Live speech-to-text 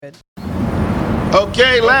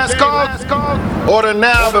Okay, last call. Order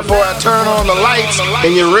now before I turn on the lights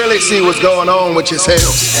and you really see what's going on with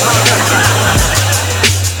yourselves.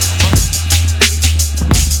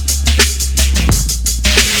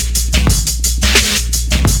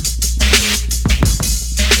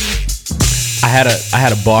 I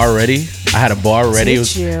had a bar ready.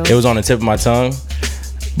 It was on the tip of my tongue.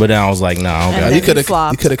 But then I was like, nah, I don't got it. You could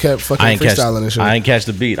have kept fucking freestyling and shit. I didn't catch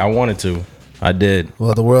the beat. I wanted to. I did.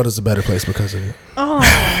 Well, the world is a better place because of it. Oh,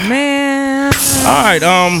 man. All right.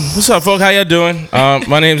 What's up, folks? How y'all doing?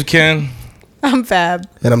 My name's Ken. I'm Fab.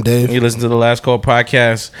 And I'm Dave. You listen to the Last Call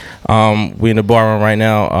podcast. We in the bar room right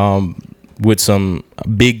now with some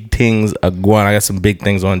big things going. I got some big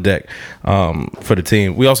things on deck for the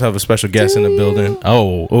team. We also have a special guest in the building.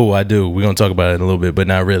 Oh, I do. We're going to talk about it in a little bit, but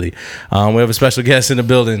not really. We have a special guest in the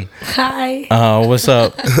building. Hi. What's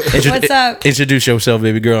up? What's up? Introduce yourself,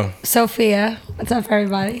 baby girl. Sophia. What's up,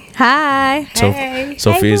 everybody? Hi. Hey.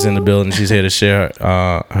 Sophia's in the building. She's here to share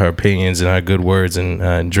her opinions and her good words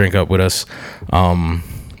and drink up with us.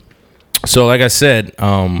 So like I said,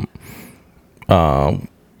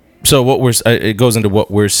 so what it goes into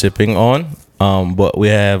what we're sipping on. But we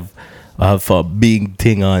have a big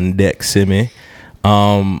thing on deck, Simi.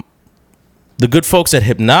 The good folks at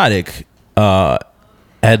Hypnotic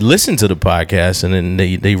had listened to the podcast, and then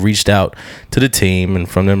they reached out to the team, and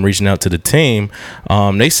from them reaching out to the team,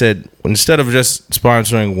 they said instead of just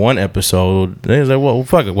sponsoring one episode, they was like, well,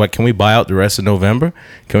 fuck it, what, can we buy out the rest of November?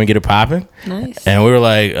 Can we get it popping? Nice. And we were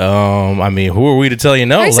like, I mean, who are we to tell you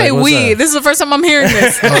no? I say what's we. up? This is the first time I'm hearing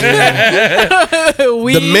this.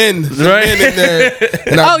 We. The men in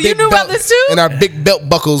there. You knew about this too? And our big belt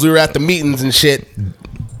buckles. We were at the meetings and shit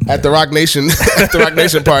at the Rock Nation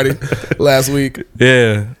party last week.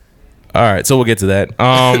 Yeah. All right, so we'll get to that.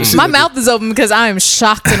 My mouth is open because I am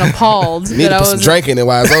shocked and appalled. You need to put some drink in it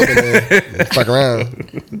while it's open. Man. Fuck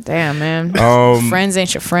around. Damn, man. Friends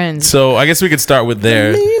ain't your friends. So I guess we could start with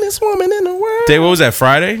there. The meanest woman in the world. Dave, what was that,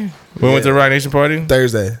 Friday? We went to the Rock Nation party?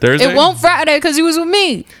 Thursday. It won't Friday because you was with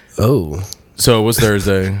me. Oh. So it was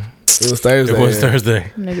Thursday. It was Thursday. It was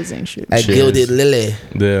Thursday. Niggas ain't shit. At Gilded Lily.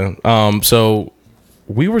 Yeah. So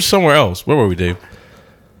we were somewhere else. Where were we, Dave?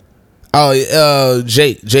 Oh,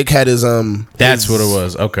 Jake had his That's what it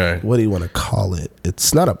was. Okay. What do you want to call it?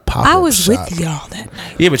 It's not a pop-up I was shop. with y'all that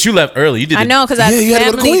night. Yeah, but you left early. You did. I know because I you had to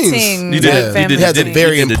go to family Queens. thing. You did. Family You Had did. a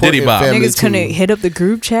very You did the important Diddy Bop. family Niggas couldn't team. hit up the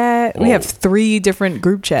group chat. We have 3 different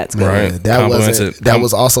group chats going. Right. Yeah, that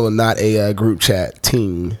was also not a group chat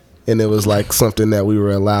team, and it was like something that we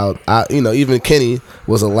were allowed. Even Kenny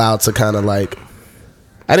was allowed to kind of like.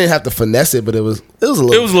 I didn't have to finesse it, but it was a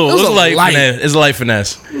little. It was a light finesse. It's a light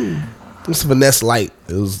finesse. It was finesse light.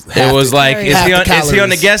 It was. Like, is he on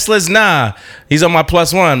the guest list? Nah, he's on my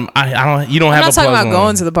 +1. I don't. You don't I'm have not a talking +1. about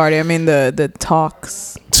going to the party. I mean the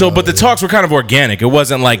talks. So, but the talks were kind of organic. It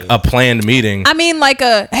wasn't like a planned meeting. I mean, like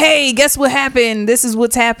hey, guess what happened? This is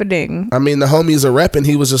what's happening. I mean, the homies are repping.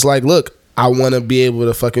 He was just like, look, I want to be able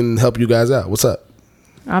to fucking help you guys out. What's up?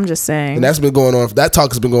 I'm just saying. And that's been going on. That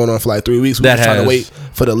talk has been going on for like 3 weeks. We're just trying to wait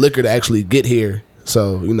for the liquor to actually get here.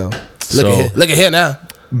 So look at here now.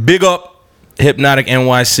 Big up Hypnotic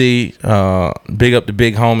NYC. Big up the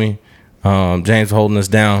big homie James for holding us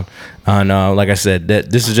down. And like I said,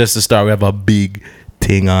 this is just the start. We have a big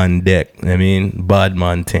thing on deck. I mean,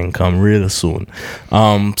 Badman thing come real soon.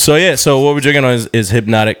 So what we're drinking on is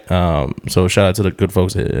Hypnotic. So shout out to the good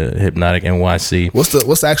folks at Hypnotic NYC. What's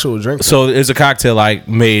the actual drink? So it's a cocktail I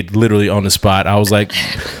made literally on the spot. I was like,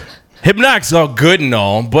 Hypnotic's all good and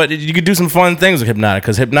all, but you could do some fun things with Hypnotic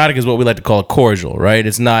because Hypnotic is what we like to call a cordial, right?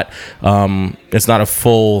 It's not a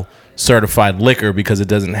full certified liquor because it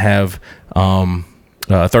doesn't have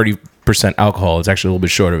 30% alcohol. It's actually a little bit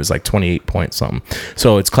shorter. It's like 28 point something.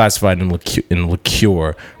 So it's classified in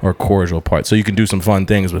liqueur or cordial part. So you can do some fun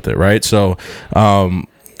things with it, right? So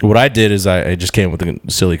what I did is I just came with a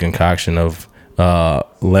silly concoction of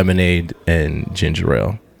lemonade and ginger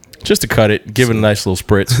ale. Just to cut it, give it a nice little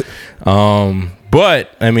spritz.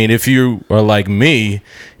 But, I mean, if you are like me,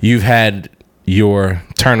 you've had your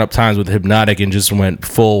turn-up times with Hypnotic and just went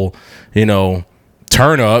full,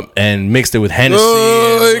 turn up and mixed it with Hennessy.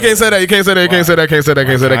 Oh, you can't say that. You can't say that. You can't say that. Can't say that.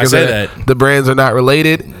 Can't say that. Can't say that. The brands are not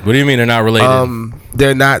related. What do you mean they're not related?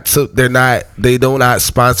 They're not. They do not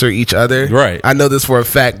sponsor each other. Right. I know this for a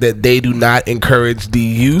fact that they do not encourage the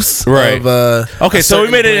use right. of. Okay, so we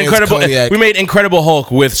made an incredible. Cognac. We made Incredible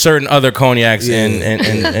Hulk with certain other cognacs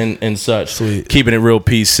and such. Sweet. Keeping it real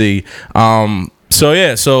PC.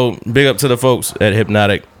 So big up to the folks at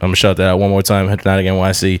Hypnotic. I'm gonna shout that out one more time. Hypnotic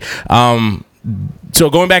NYC. So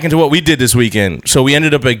going back into what we did this weekend, so we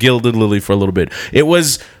ended up at Gilded Lily for a little bit. It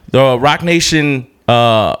was the Rock Nation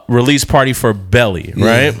release party for Belly,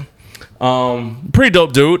 right? Pretty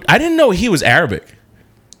dope dude. I didn't know he was Arabic.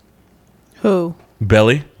 Who?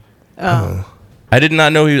 Belly. Oh. I did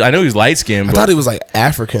not know I know he's light skinned. I thought he was like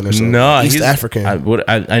African or something. No, East he's African.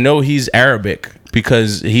 I know he's Arabic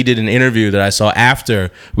because he did an interview that I saw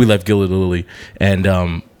after we left Gilded Lily, and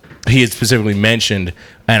he had specifically mentioned,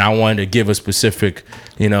 and I wanted to give a specific,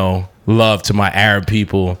 love to my Arab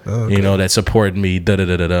people, that supported me.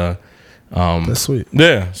 That's sweet.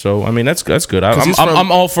 Yeah, so I mean that's good.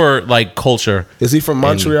 I'm all for like culture. Is he from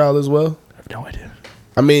Montreal as well? I have no idea.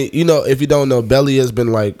 I mean, if you don't know, Belly has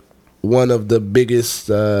been like one of the biggest,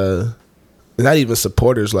 not even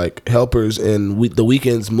supporters, like helpers in the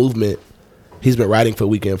Weeknd's movement. He's been writing for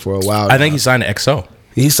Weeknd for a while. I think he signed to XO.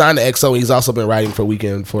 He signed to XO. He's also been writing for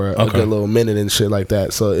Weeknd for a good little minute and shit like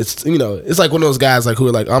that. So it's it's like one of those guys like who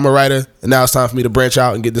are like, I'm a writer and now it's time for me to branch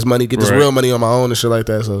out and get this money, get this real money on my own and shit like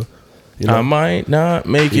that. So I might not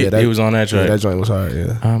make it. He was on that joint. Yeah, that joint was hard.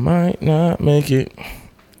 Yeah, I might not make it.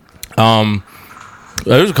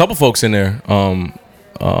 There was a couple folks in there.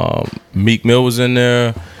 Meek Mill was in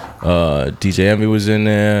there. DJ Envy was in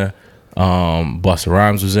there. Busta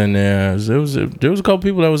Rhymes was in there. There was a couple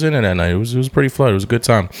people that was in there that night. It was pretty flooded. It was a good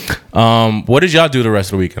time. What did y'all do the rest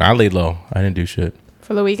of the weekend? I laid low. I didn't do shit.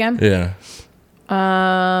 For the weekend? Yeah.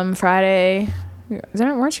 Friday.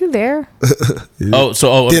 Weren't you there?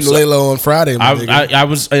 Didn't lay low on Friday. I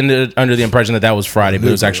was under the impression that was Friday, but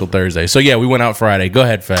it was actual Thursday. So yeah, we went out Friday. Go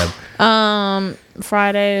ahead, Fab.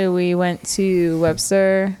 Friday we went to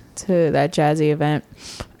Webster to that jazzy event,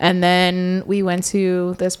 and then we went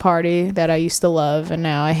to this party that I used to love and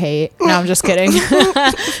now I hate. No, I'm just kidding.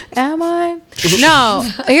 Am I? No.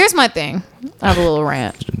 Here's my thing. I have a little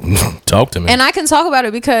rant. Talk to me. And I can talk about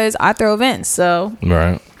it because I throw events, so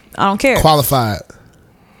right. I don't care. Qualified.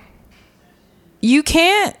 You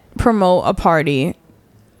can't promote a party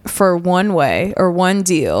for one way or one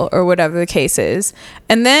deal or whatever the case is,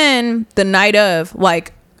 and then the night of,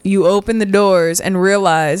 like, you open the doors and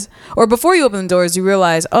realize, or before you open the doors, you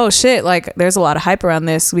realize, oh shit, like there's a lot of hype around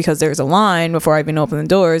this because there's a line before I even open the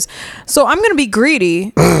doors. So I'm gonna be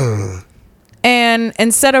greedy and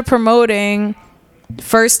instead of promoting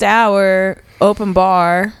first hour open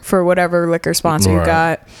bar for whatever liquor sponsor you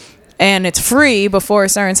got, and it's free before a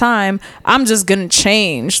certain time, I'm just gonna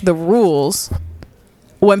change the rules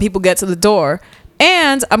when people get to the door,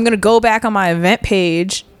 and I'm gonna go back on my event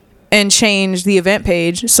page and change the event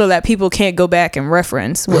page so that people can't go back and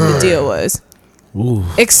reference what the deal was. Ooh.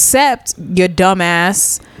 Except, you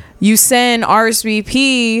dumbass, you send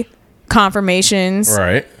RSVP confirmations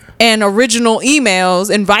and original emails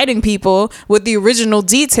inviting people with the original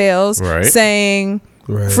details saying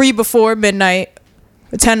free before midnight,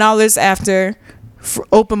 $10 after,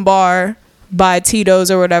 open bar by Tito's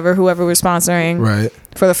or whatever, whoever was sponsoring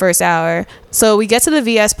for the first hour. So we get to the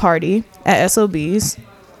VS party at SOB's.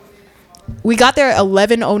 We got there at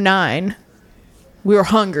 11:09. We were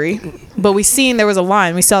hungry, but we seen there was a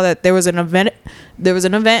line. We saw that there was an event. There was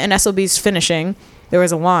an event and SOB's finishing. There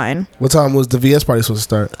was a line. What time was the VS party supposed to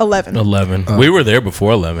start? 11. We were there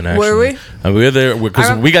before 11, actually. Were we? And we were there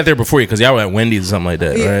because we got there before you, because y'all were at Wendy's or something like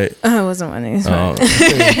that, right? It wasn't Wendy's. Y'all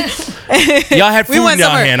had food in your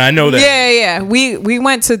hand. I know that. Yeah. We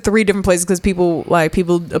went to 3 different places because people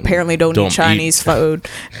apparently don't eat Chinese food.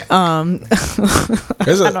 Isn't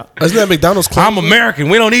that McDonald's closed? I'm American.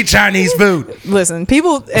 We don't eat Chinese food. Listen,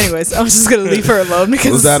 people. Anyways, I'm just gonna leave her alone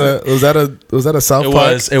because was that a South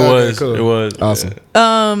Park? It was awesome.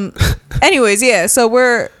 Anyways, yeah.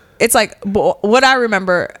 So it's like what I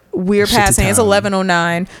remember. We're passing. It's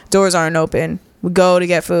 11:09. Doors aren't open. We go to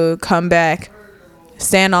get food. Come back.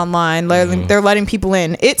 Stand online. They're letting people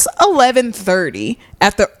in. It's 11:30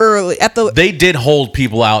 They did hold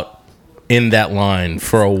people out in that line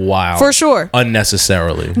for a while, for sure,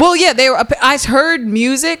 unnecessarily. Well, yeah, I heard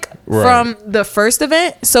music from the first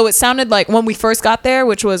event, so it sounded like when we first got there,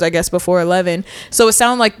 which was I guess before 11. So it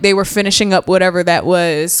sounded like they were finishing up whatever that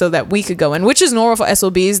was, so that we could go in, which is normal for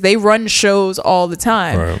SOBs. They run shows all the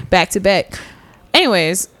time, back to back.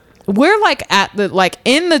 Anyways, we're like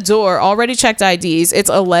in the door, already checked IDs. It's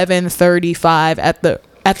 11:35 at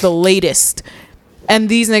the latest. And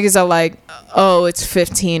these niggas are like, oh, it's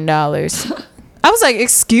 $15. I was like,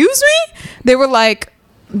 excuse me? They were like,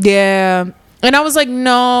 yeah. And I was like,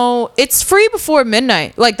 no, it's free before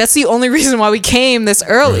midnight. Like, that's the only reason why we came this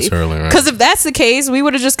early. Because if that's the case, we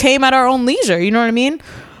would have just came at our own leisure. You know what I mean?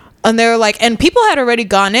 And they were like, and people had already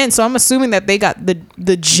gone in. So I'm assuming that they got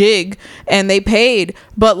the jig and they paid.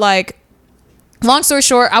 But like, long story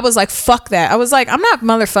short, I was like, fuck that. I was like, I'm not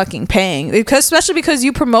motherfucking paying, especially because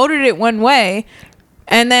you promoted it one way.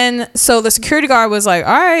 And then so the security guard was like,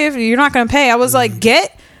 all right, if you're not gonna pay, I was like,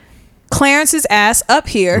 get Clarence's ass up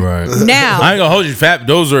here now. I ain't gonna hold you, Fab.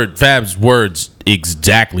 Those are Fab's words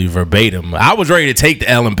exactly verbatim. I was ready to take the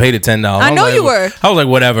L and pay the $10. I know you were. I was like,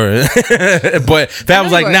 whatever. But Fab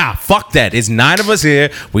was like, nah, fuck that. It's 9 of us here.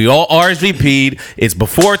 We all RSVP'd. It's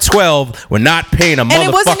before 12. We're not paying a motherfucking And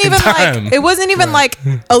it wasn't even time. like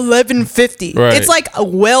 11:50. Right. It's like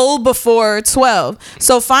well before 12.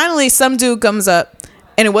 So finally, some dude comes up.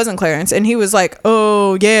 And it wasn't Clarence. And he was like,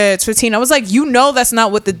 oh, yeah, it's 15. I was like, you know that's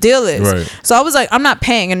not what the deal is. Right. So I was like, I'm not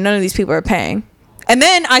paying. And none of these people are paying. And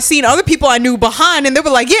then I seen other people I knew behind. And they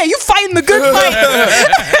were like, yeah, you fighting the good fight.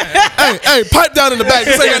 Hey, pipe down in the back.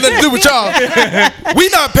 This ain't got nothing to do with y'all. We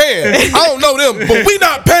not paying. I don't know them, but we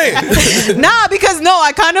not paying. Nah, because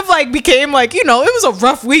I kind of like became like, it was a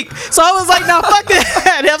rough week. So I was like, nah, fuck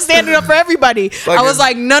that. I'm standing up for everybody. Like I was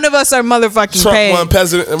like, none of us are motherfucking Trump paying. won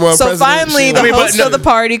president. So finally, the host of the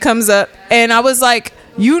party comes up, and I was like,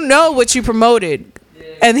 you know what you promoted.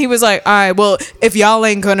 And he was like, all right, well, if y'all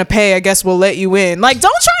ain't gonna pay, I guess we'll let you in. Like,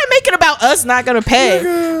 don't try and make it about us not gonna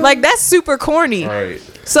pay. Like, that's super corny. Right.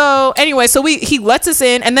 So anyway, he lets us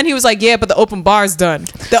in, and then he was like, yeah, but the open bar's done.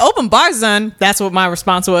 The open bar's done. That's what my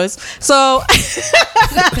response was. So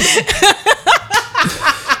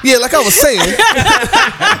yeah, like I was saying.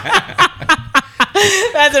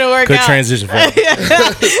 that didn't work Good out. transition.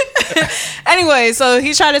 Anyway, so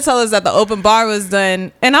he tried to tell us that the open bar was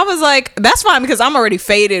done, and I was like, that's fine, because I'm already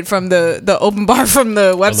faded from the open bar from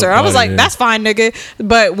the Webster. I was like, that's fine, nigga.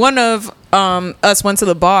 But one of us went to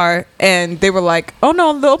the bar, and they were like, oh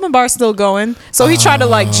no, the open bar's still going. So he tried to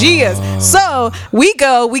like G us. So we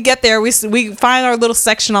get there, we find our little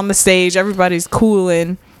section on the stage, everybody's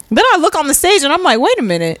cooling. Then I look on the stage and I'm like, wait a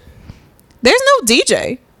minute, there's no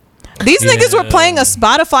DJ. These niggas were playing a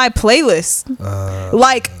Spotify playlist.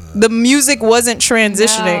 Like, the music wasn't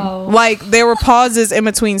transitioning. No. Like, there were pauses in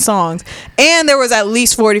between songs. And there was at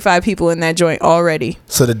least 45 people in that joint already.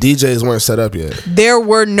 So the DJs weren't set up yet. There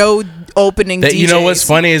were no opening DJs. You know what's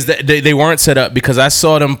funny is that they weren't set up, because I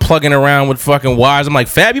saw them plugging around with fucking wires. I'm like,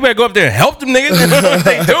 Fab, you better go up there and help them niggas. What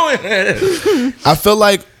they doing? I feel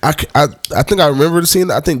like I think I remember the scene.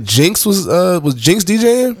 I think Jinx was Jinx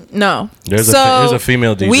DJing. No. There's a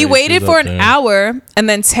female DJ. We waited She's for up an there. hour, and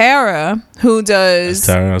then Tara, who does...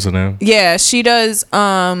 Tara, what's her name? Yeah, she does,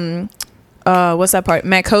 what's that part?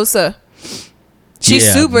 Makosa. She's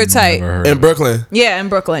Yeah, super I've tight. never heard In of her. Brooklyn. Yeah, in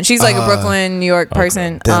Brooklyn. She's like a Brooklyn, New York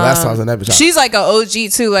person. Damn, last time I was in that bitch. She's like a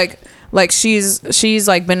OG too. Like she's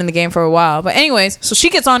like been in the game for a while. But anyways, so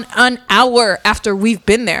she gets on an hour after we've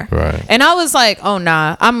been there. Right. And I was like, oh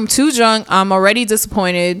nah, I'm too drunk. I'm already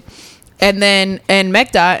disappointed. And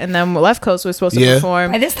McDot and then Left Coast was supposed to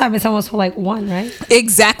perform. By this time, it's almost for like 1, right?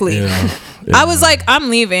 Exactly. Yeah. I was like,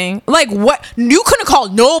 I'm leaving. Like, what? You couldn't have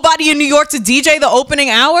called nobody in New York to DJ the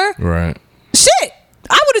opening hour? Right. Shit.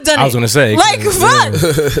 I would have done it. I was gonna say, like, fuck.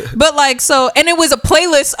 But like, so, and it was a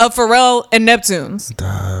playlist of Pharrell and Neptunes.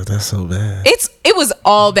 That's so bad. It was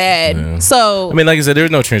all bad. Yeah. So I mean, like I said, there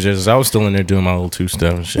was no transitions. I was still in there doing my little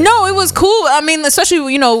 2-step and shit. no, it was cool. I mean, especially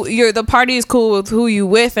the party is cool with who you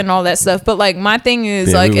with and all that stuff. But like, my thing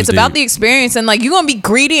is Yeah, like, we it's was about deep. the experience, and like, you gonna be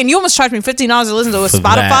greedy, and you almost charged me $15 to listen to a For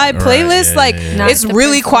Spotify that, right, playlist. yeah, like, yeah, yeah. Not it's the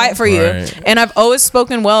really first quiet one. for you. Right. And I've always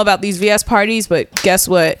spoken well about these VS parties, but guess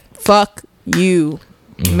what? Fuck you.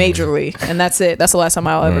 Majorly, and that's it. That's the last time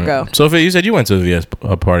I'll ever go. Sophie, you said you went to a VS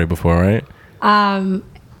party before, right?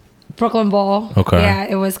 Brooklyn Ball. Okay. Yeah,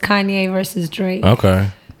 it was Kanye versus Drake.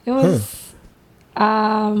 Okay. It was,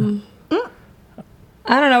 I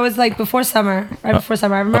don't know. It was like before summer, right before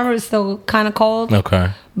summer. I remember it was still kind of cold,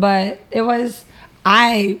 Okay. but it was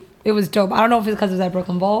dope. I don't know if it's because it was at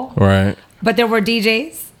Brooklyn Ball, Right. but there were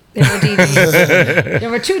DJs. There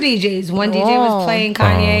were 2 DJs. One DJ was playing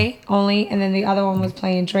Kanye only, and then the other one was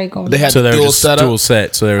playing Drake only. They had So the they were dual just setup. dual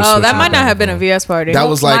set. So they were Oh, that switching might it not up. have been a VS party. That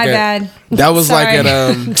was like my at, bad. That was like Sorry.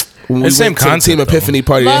 at when we same went to the concept, Team though. Epiphany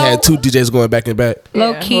party. They had 2 DJs going back and back.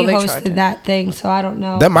 Low Yeah, key well, they tried to. hosted that thing, so I don't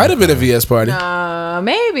know. That might have been a VS party.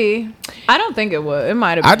 Maybe. I don't think it would. It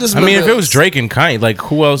might have been. I just I mean, if remember it was Drake and Kanye, like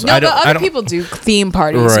who else? No, I but don't. I other don't. people do theme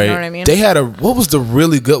parties. You Right. know what I mean? they had what was the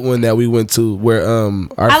really good one that we went to where our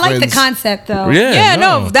I like the friends- concept though. Yeah,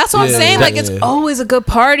 no, that's what I'm Yeah, saying. Like, it's yeah. always a good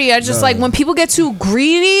party. I just like when people get too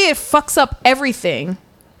greedy, it fucks up everything.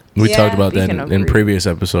 We Yeah. talked about that Speaking of in greed. previous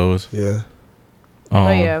episodes. Yeah.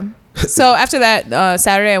 But yeah. So after that,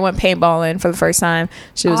 Saturday I went paintballing for the first time.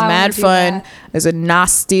 She was Oh, I mad wanna do fun. that. There's a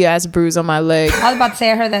nasty ass bruise on my leg. I was about to say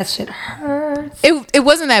I heard that shit hurt. afterwards? It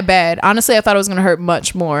wasn't that bad. Honestly, I thought it was gonna hurt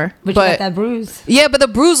much more. But you got that bruise. Yeah, but the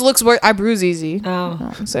bruise looks worse. I bruise easy. Oh.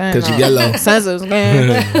 Because you're yellow. Sensitive,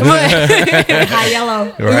 man. High yellow.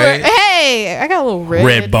 Right. Hey, I got a little red.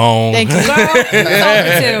 Red bone. Thank you.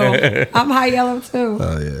 Too. I'm high yellow too.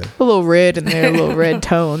 Oh yeah. A little red in there, a little red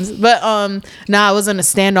tones. But I was in a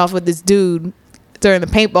standoff with this dude during the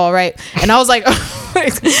paintball, right? And I was like,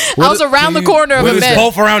 I was around the corner of We a was man.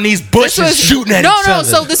 both around these bushes shooting at each other.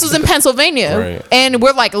 So this was in Pennsylvania, Right. and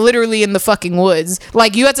we're like literally in the fucking woods.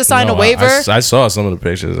 Like you had to sign a waiver, I saw some of the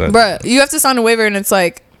pictures. bruh. You have to sign a waiver, and it's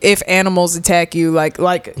like if animals attack you, like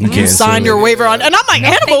you can't sign sue your it. waiver on. And I'm like,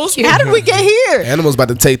 animals? you. How did we get here? Animals about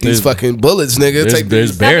to take these fucking bullets, nigga.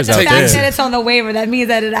 There's bears The out fact that there. it's on the waiver, that means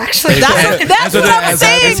that it actually. That's what I'm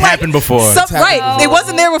saying. It's happened before. Right. It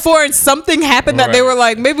wasn't there before, and something happened that they were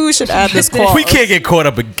like, maybe we should add this clause. We can't get caught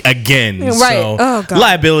up again. Right. So Oh, God.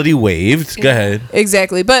 liability waived. Go ahead.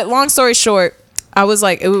 Exactly. But long story short, I was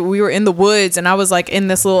like, we were in the woods, and I was like in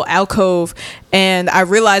this little alcove, and I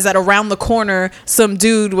realized that around the corner, some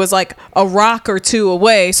dude was like a rock or two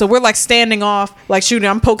away. So we're like standing off, like shooting.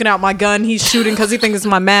 I'm poking out my gun. He's shooting because he thinks it's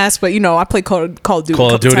my mask. But you know, I play Call of Duty. Call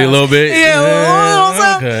of couple Duty a times. little bit.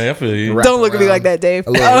 Yeah. Okay, I feel you. Don't look at me like that, Dave.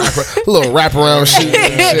 A little wraparound shit.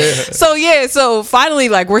 and shit. So finally,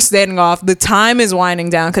 like we're standing off. The time is winding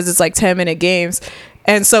down because it's like 10-minute games.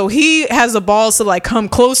 And so he has the balls to like come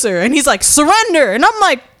closer, and he's like, surrender. And I'm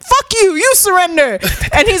like, fuck you, you surrender.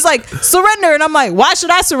 And he's like, surrender. And I'm like, why should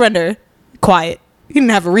I surrender? Quiet. He didn't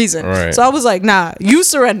have a reason. Right. So I was like, nah, you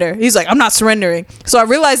surrender. He's like, I'm not surrendering. So I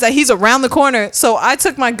realized that he's around the corner. So I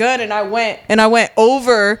took my gun and I went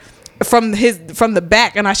over from the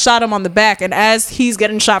back, and I shot him on the back. And as he's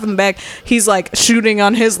getting shot from the back, he's like shooting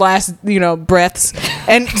on his last breaths.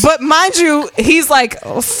 But mind you, he's like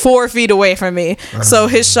 4 feet away from me, so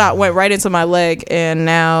his shot went right into my leg, and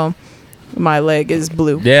now my leg is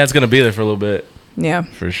blue. Yeah, it's gonna be there for a little bit. Yeah.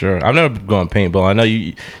 For sure. I've never gone paintball. I know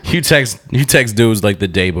you text dudes like the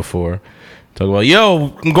day before. Talk about,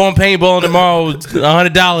 yo, I'm going paintball tomorrow.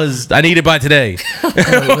 $100. I need it by today.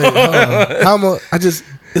 How much?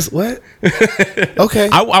 It's what? Okay.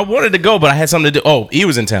 I wanted to go, but I had something to do. Oh, E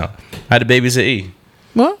was in town. I had to babysit E.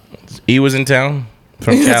 What? E was in town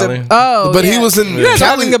from Cali. But he was in You guys are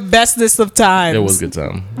Cali. having the bestest of times. It was a good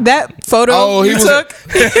time. That photo Oh, you he was- took,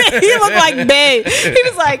 he looked like Bae. He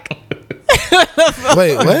was like,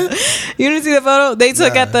 Wait, what? you didn't see the photo they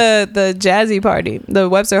took at the Jazzy party, the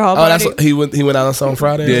Webster Hall Oh, party. that's what, he went out on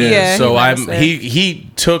Friday. Yeah, So he was there. he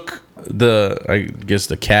took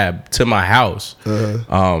the cab to my house. He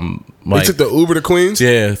took the Uber to Queens.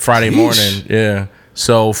 Yeah, Friday Yeesh. morning. Yeah.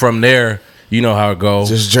 So from there, you know how it goes.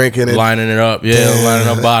 Just drinking it. Lining it up. Yeah, Damn. lining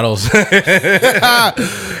up bottles.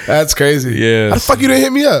 That's crazy. Yeah. How the fuck you didn't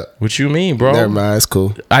hit me up? What you mean, bro? Never mind. It's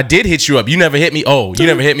cool. I did hit you up. You never hit me. Oh, you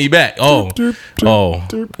never hit me back. Oh.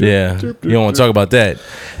 Yeah. You don't want to talk about that.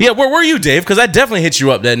 Yeah, where were you, Dave? Because I definitely hit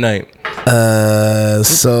you up that night.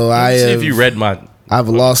 So I See have, if you read my I've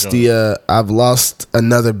lost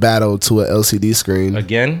another battle to an LCD screen.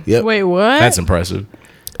 again. Yep. Wait, what? That's impressive.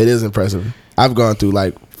 It is impressive. I've gone through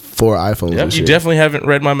like 4 iPhones. Yep, and you shit. definitely haven't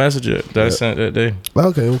read my message yet that I sent that day.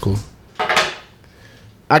 Okay, well, cool.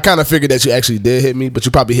 I kind of figured that you actually did hit me, but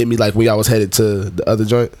you probably hit me like when y'all was headed to the other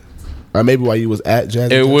joint, or maybe while you was at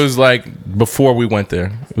Jazzy. It was like before we went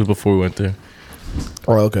there. It was before we went there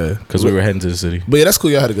Oh, okay. because we were heading to the city. But yeah, that's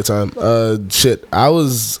cool. Y'all had a good time. I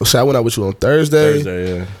went out with you on Thursday.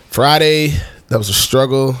 Yeah. Friday, that was a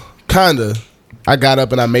struggle. Kinda. I got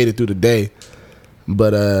up and I made it through the day.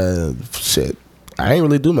 But I ain't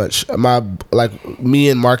really do much. Me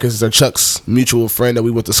and Marcus, or Chuck's mutual friend that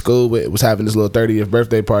we went to school with, was having this little 30th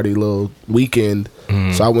birthday party, little weekend.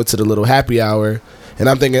 So I went to the little happy hour, and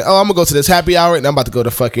I'm thinking, oh, I'm gonna go to this happy hour, and I'm about to go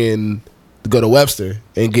to Webster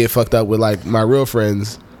and get fucked up with like my real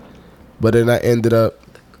friends. But then I ended up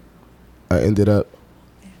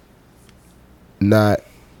not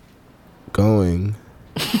going.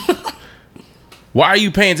 Why are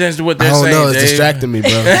you paying attention to what I they're don't saying? know. It's Dave? distracting me,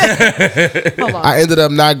 bro. Hold on. I ended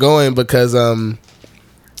up not going because I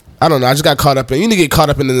don't know. I just got caught up in. You need to get caught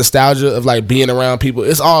up in the nostalgia of like being around people.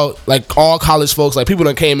 It's all college folks. Like people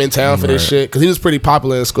that came in town for this shit because he was pretty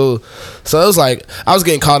popular in school. So it was like I was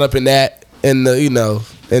getting caught up in that and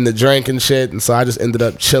the drink and shit. And so I just ended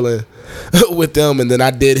up chilling with them. And then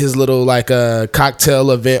I did his little like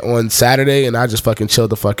cocktail event on Saturday, and I just fucking chilled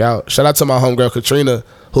the fuck out. Shout out to my homegirl Katrina,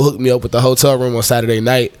 who hooked me up with the hotel room on Saturday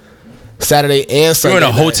night. Saturday and Sunday. You were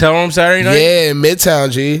in a night. hotel room Saturday night? Yeah, in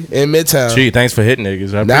Midtown, G. In Midtown. Gee, thanks for hitting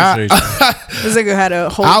niggas. I Nah. appreciate you. This nigga had a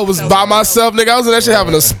whole. I was by myself, nigga. I was in that shit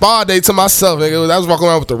having a spa day to myself, nigga. I was walking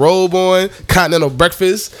around with the robe on, continental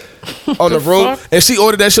breakfast on the room, fuck? and she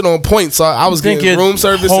ordered that shit on point, so I was getting room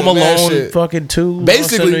service Home and mad Alone shit. fucking 2.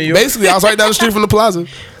 Basically, I was right down the street from the plaza.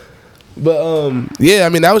 But yeah, I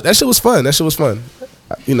mean that shit was fun. That shit was fun.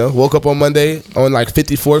 You know, woke up on Monday on like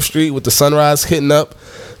 54th Street with the sunrise hitting up,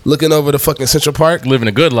 looking over the fucking Central Park, living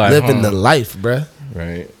a good life. living the life, bruh.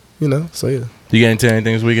 Right. You know, so yeah. You get into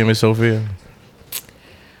anything this weekend, Miss Sophia?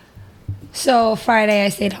 So Friday I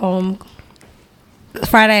stayed home,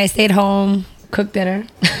 cooked dinner.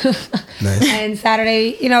 Nice. And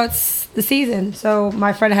Saturday, you know, it's the season. So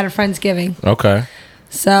my friend had a Friendsgiving. Okay.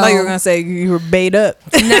 So I thought you were gonna say you were bait up.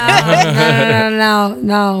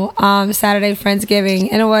 No. Saturday Friendsgiving,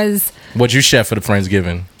 and it was. What'd you chef for the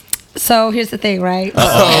Friendsgiving? So here's the thing, right?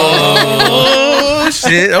 Oh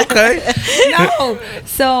shit! Okay. No.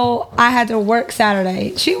 So I had to work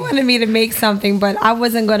Saturday. She wanted me to make something, but I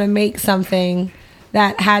wasn't gonna make something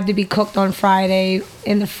that had to be cooked on Friday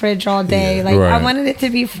in the fridge all day. Yeah, like right. I wanted it to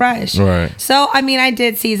be fresh. Right. So I mean, I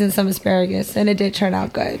did season some asparagus, and it did turn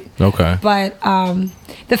out good. Okay. But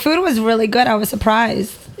the food was really good. I was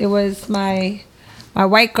surprised. It was my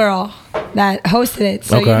white girl that hosted it.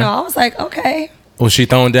 So Okay. you know, I was like, okay, Was she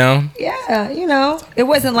throwing down? yeah, you know, it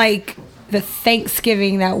wasn't like the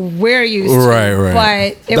Thanksgiving that we're used Right, to,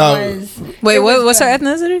 right. but it No. was. Wait, it was what's her good.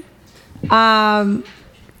 ethnicity?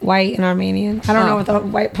 White and Armenian. I don't know what the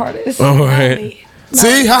white part is. All right.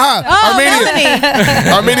 See, haha. Melanie.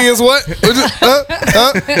 Armenians what? Go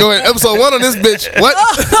ahead. Episode 1 on this bitch. What?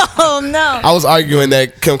 Oh no. I was arguing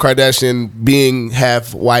that Kim Kardashian being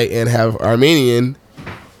half white and half Armenian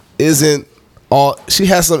isn't all. She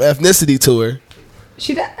has some ethnicity to her.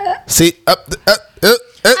 She. See,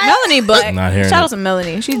 Melanie Black. Not hearing Shout it. out to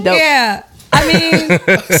Melanie. She's dope. Yeah. I mean,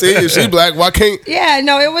 see, if she black, why can't? yeah,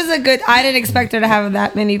 no, it was a good. I didn't expect her to have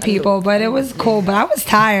that many people, but it was cool. But I was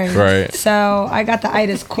tired, Right. So I got the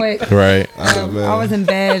itis quick. Right. Oh, man. I was in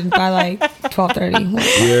bed by like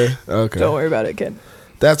 12:30. Yeah. Okay. Don't worry about it, kid.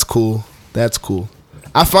 That's cool. That's cool.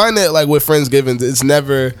 I find that like with Friendsgiving, it's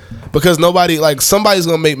never because nobody like somebody's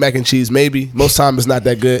gonna make mac and cheese. Maybe most time it's not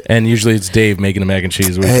that good. And usually it's Dave making the mac and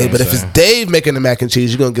cheese. What you Hey, gonna but if say? it's Dave making the mac and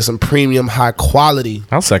cheese, you're gonna get some premium, high quality.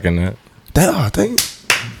 I'll second that. Thank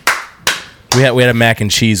you. We had a mac and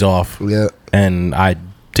cheese off, Yeah. and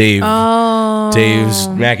Dave's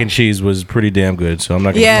mac and cheese was pretty damn good. So I'm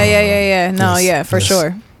not. Gonna Yeah. No, Yes, yeah, for yes.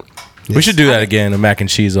 sure. We should do that again. A mac and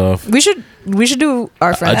cheese off. We should do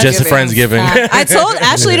our friends. Just a Friendsgiving. I told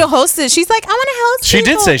Ashley to host it. She's like, I want to host. She did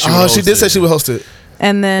people. say she. Oh, would she host did it. say she would host it.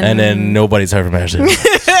 And then And then nobody's heard from Ashley.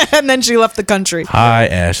 and then she left the country. Hi,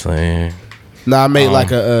 Ashley. Nah, I made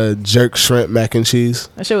like a jerk shrimp mac and cheese.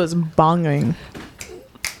 That shit was bonging.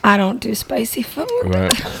 I don't do spicy food.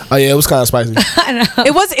 Right. Oh yeah, it was kind of spicy.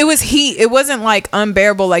 It was heat. It wasn't like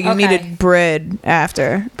unbearable. Like you Okay. needed bread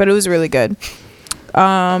after, but it was really good.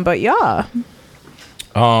 But yeah.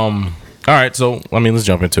 All right. So I mean, let's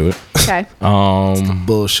jump into it. Okay.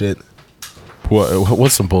 Bullshit,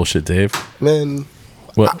 What's some bullshit, Dave? man.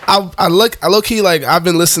 What? I low key like I've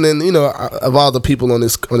been listening. You know, of all the people on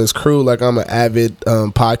this crew, like I'm an avid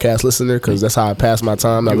podcast listener because that's how I pass my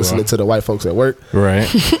time. Not listening to the white folks at work. Right.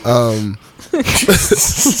 Right.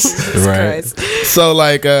 Christ. So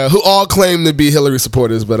like, who all claim to be Hillary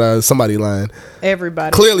supporters, but somebody lying.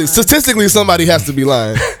 Everybody. Clearly, statistically, somebody has to be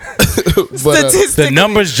lying. But, The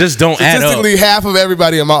numbers just don't add up. statistically, half of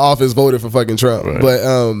everybody in my office voted for fucking Trump. Right.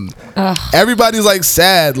 But everybody's like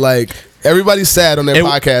sad. Like everybody's sad on their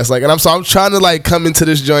podcast. Like, and I'm trying to like come into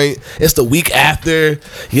this joint. It's the week after.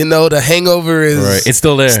 You know, the hangover is Right. It's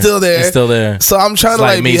still there. Still there. It's still there. So I'm trying It's to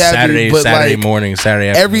like me be happy. Saturday but morning, Saturday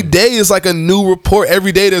afternoon. every day is like a new report.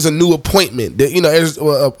 Every day there's a new appointment. You know, there's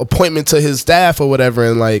an appointment to his staff or whatever,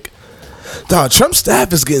 and like, dog, Trump's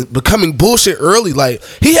staff is becoming bullshit early. Like,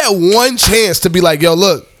 he had one chance to be like, yo,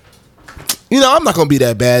 look, you know, I'm not gonna be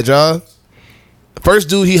that bad, y'all. First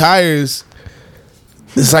dude he hires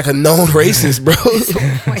is like a known racist, bro.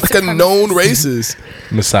 Like a known racist.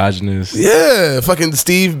 misogynist, Yeah, fucking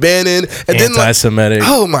Steve Bannon, and then like, anti-Semitic,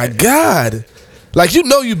 oh my god, like you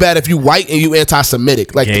know you bad if you white and you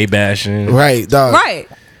anti-Semitic, like gay bashing. right, dog. Right.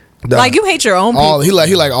 Dog. Like you hate your own people.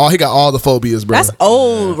 All he got all the phobias, bro. That's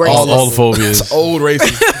old racist. All the phobias. That's old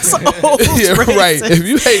racist. That's old Yeah, racist. right. If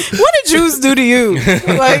you hate, What did Jews do to you?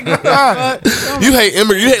 Like, you hate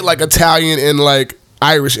immigrant, you hate like Italian and like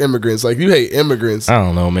Irish immigrants. Like, you hate immigrants. I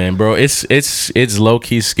don't know, man, bro. It's low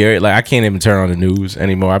key scary. Like, I can't even turn on the news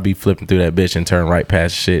anymore. I be flipping through that bitch and turn right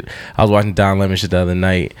past shit. I was watching Don Lemon shit the other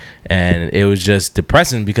night, and it was just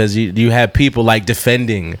depressing because you have people like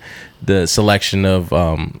defending the selection of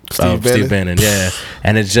Steve Bannon, yeah,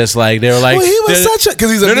 and it's just like they were like, well, he was such a, because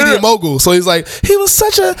he's a media mogul, so he's like, he was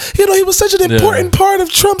such an important part of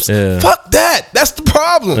Trump's. Fuck that. That's the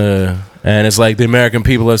problem. And it's like the American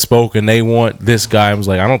people have spoken. They want this guy. I was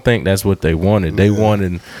like, I don't think that's what they wanted. They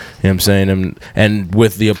wanted, you know what I'm saying? And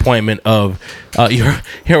with the appointment of,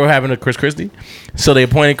 here what happened to Chris Christie? So they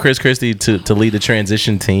appointed Chris Christie to lead the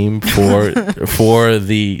transition team for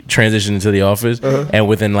the transition into the office. And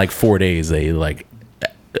within like 4 days, they like,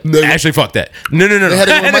 actually, fuck that. No.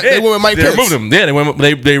 They went with Mike They Pence. removed him. Yeah,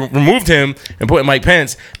 they removed him and put Mike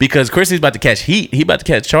Pence because Christie's about to catch heat. He about to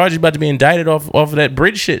catch charges. He's about to be indicted off of that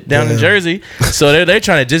bridge shit down in Jersey. So they're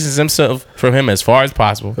trying to distance themselves from him as far as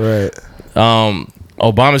possible. Right.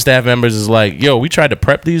 Obama staff members is like, yo, we tried to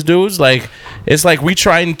prep these dudes. Like, it's like we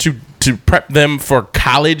trying to prep them for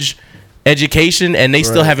college education, and they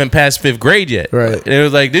still haven't passed 5th grade yet. Right. And it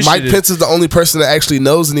was like this. Mike Pence is the only person that actually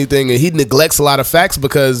knows anything, and he neglects a lot of facts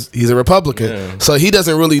because he's a Republican. Yeah. So he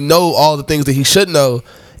doesn't really know all the things that he should know.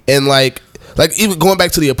 And like even going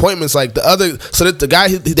back to the appointments, like the guy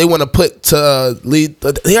they want to put to lead.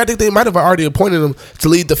 I think they might have already appointed him to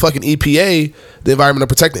lead the fucking EPA, the Environmental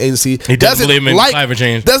Protection Agency. He doesn't believe in climate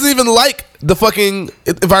change. Doesn't even like the fucking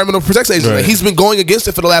Environmental Protection Agency. Right. Like, he's been going against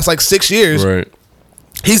it for the last like 6 years. Right.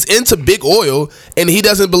 He's into big oil, and he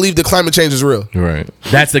doesn't believe that climate change is real. Right.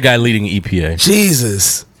 That's the guy leading EPA.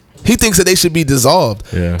 Jesus. He thinks that they should be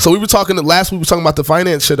dissolved. Yeah. So we were talking about the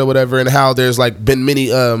finance shit or whatever, and how there's like been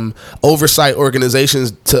many oversight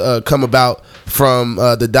organizations to come about from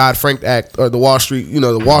the Dodd-Frank Act or the Wall Street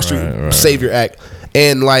Savior Act.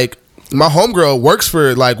 And like, my homegirl works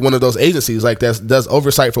for like one of those agencies like that does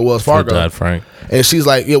oversight for Wells Fargo. Dodd-Frank. And she's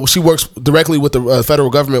like, she works directly with the federal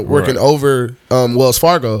government working over Wells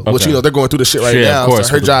Fargo, which they're going through the shit right now. Of course,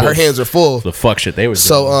 so her hands are full. The fuck shit they were doing.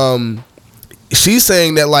 So she's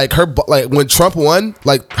saying that like when Trump won,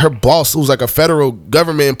 like her boss, who's like a federal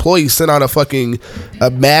government employee, sent out a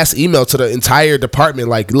mass email to the entire department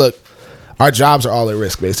like, look, our jobs are all at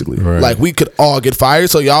risk, basically. Right. Like, we could all get fired,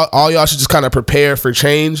 so y'all should just kind of prepare for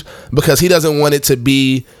change, because he doesn't want it to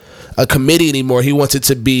be a committee anymore. He wants it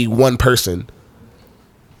to be one person.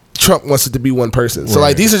 Trump wants it to be one person. So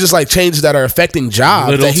like, these are just like changes that are affecting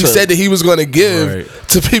jobs that he said that he was going to give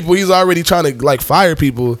to people. He's already trying to like fire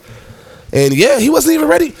people. And yeah, he wasn't even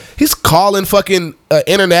ready. He's calling fucking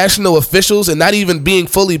international officials and not even being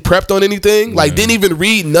fully prepped on anything. Like, didn't even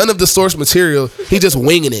read none of the source material. He just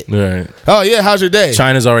winging it. Right. Oh yeah, how's your day?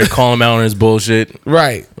 China's already calling him out on his bullshit.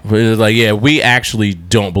 Right. But it's like, yeah, we actually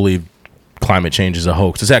don't believe climate change is a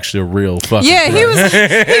hoax. It's actually a real fucking Yeah, he was.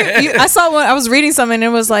 I saw one. I was reading something, and it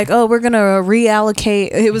was like, "Oh, we're gonna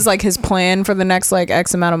reallocate." It was like his plan for the next like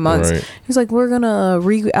X amount of months. Right. He's like, "We're gonna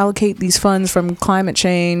reallocate these funds from climate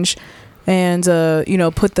change, and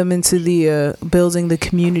put them into the building the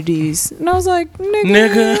communities." And I was like,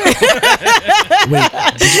 "Nigga."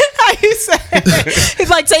 How you say? It's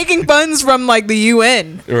like taking funds from like the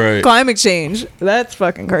UN. Right. Climate change. That's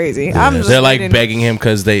fucking crazy. Yeah. I'm just They're like begging him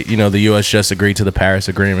because the U.S. just agreed to the Paris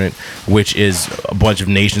Agreement, which is a bunch of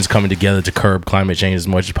nations coming together to curb climate change as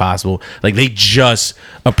much as possible. Like, they just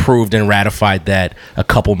approved and ratified that a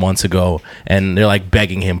couple months ago, and they're like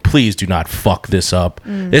begging him, please do not fuck this up.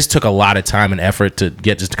 This took a lot of time and effort to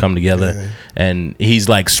get this to come together, and he's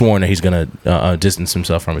like sworn that he's gonna distance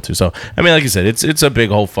himself from it too. So I mean, like you said, it's a big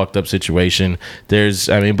whole fucked up situation.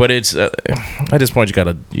 But it's at this point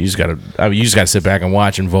you just gotta sit back and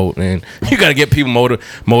watch and vote, man. You gotta get people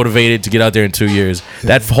motivated to get out there in 2 years.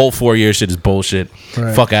 That whole 4 year shit is bullshit.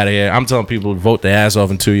 Right. Fuck out of here. I'm telling people to vote their ass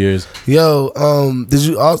off in 2 years. Yo,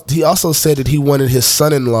 he also said that he wanted his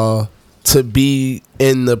son-in-law to be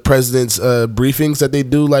in the president's briefings that they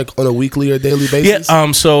do like on a weekly or daily basis.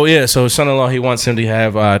 So his son-in-law, he wants him to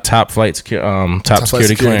have top flight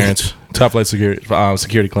security clearance,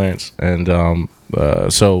 security clearance, and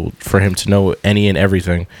so for him to know any and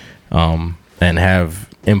everything, and have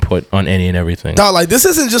input on any and everything. Dog, like, this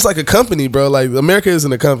isn't just like a company, bro. Like, America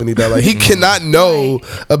isn't a company, dog. Like, he cannot know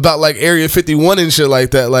about like Area 51 and shit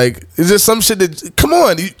like that. Like, it's just some shit that, come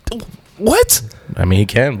on, what? I mean, he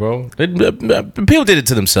can, bro. People did it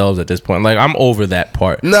to themselves at this point. Like, I'm over that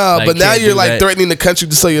part. No, like, but now you're like threatening the country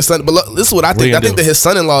to sell your son. But look, this is what I think. I think that his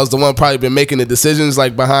son-in-law is the one probably been making the decisions,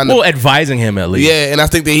 like behind. Well, advising him at least. Yeah, and I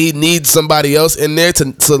think that he needs somebody else in there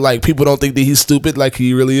to like, people don't think that he's stupid like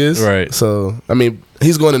he really is. Right. So I mean,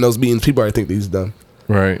 he's going in those meetings. People already think that he's dumb.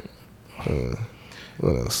 Right.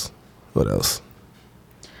 What else? What else?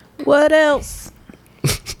 What else?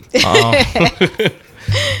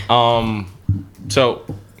 So,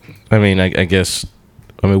 I mean, I guess,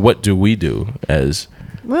 what do we do as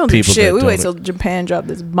We don't do people shit. that We don't- wait till Japan drop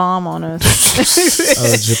this bomb on us.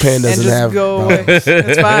 Japan and doesn't just have. go away.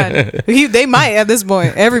 It's fine. They might at this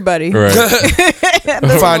point. Everybody. Right.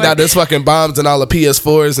 Find out there's fucking bombs and all the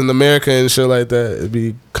PS4s in America and shit like that. It'd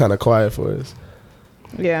be kind of quiet for us.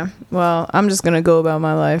 Yeah. Well, I'm just gonna go about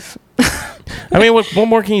my life. I mean, what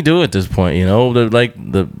more can you do at this point? You know,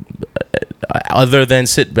 other than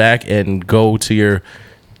sit back and go to your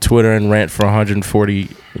Twitter and rant for 140,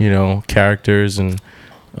 characters and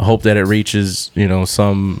hope that it reaches,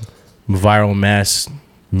 some viral mass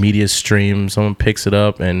media stream. Someone picks it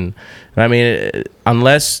up, and I mean,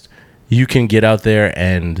 unless you can get out there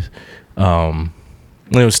and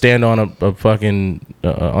stand on a fucking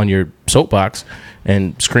on your soapbox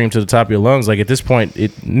and scream to the top of your lungs, like at this point,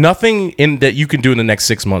 nothing in that you can do in the next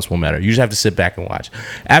 6 months will matter. You just have to sit back and watch.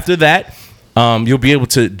 After that, you'll be able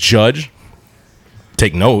to judge,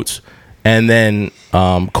 take notes, and then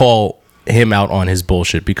call him out on his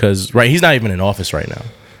bullshit, because he's not even in office right now.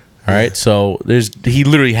 All right, so he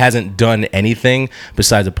literally hasn't done anything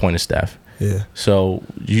besides appoint a staff. Yeah. So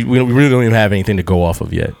we really don't even have anything to go off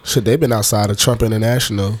of yet. Shit, they've been outside of Trump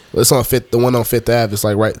International. It's on the one on Fifth Ave. It's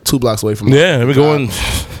like right 2 blocks away from. Yeah, we're going.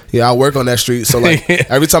 Yeah, I work on that street, so like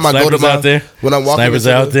every time I go to Snipers out there. when I'm walking, Snipers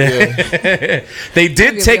into out there. Yeah. They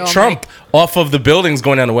did take Trump off of the buildings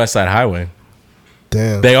going down the West Side Highway.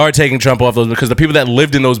 Damn. They are taking Trump off those because the people that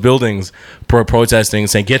lived in those buildings were protesting,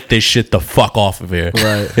 saying, "Get this shit the fuck off of here."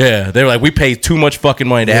 Right. Yeah, they were like, "We paid too much fucking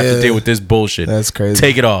money to have to deal with this bullshit. That's crazy.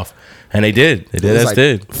 Take it off." And they did. They did. It was That's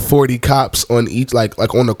did. 40 cops on each, like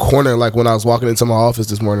on the corner. Like when I was walking into my office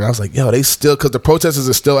this morning, I was like, "Yo, they still," because the protesters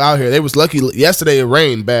are still out here. They was lucky yesterday it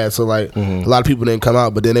rained bad, so like a lot of people didn't come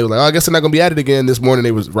out. But then they were like, "Oh, I guess they're not gonna be at it again." This morning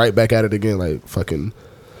they was right back at it again. Like fucking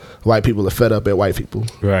white people are fed up at white people.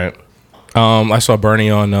 Right. I saw Bernie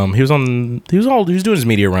on. He was doing his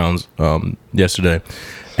media rounds yesterday,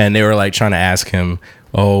 and they were like trying to ask him,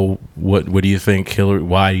 "Oh, what do you think Hillary?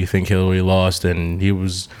 Why do you think Hillary lost?" And he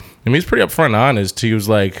was pretty upfront and honest. He was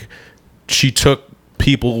like, she took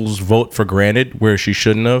people's vote for granted where she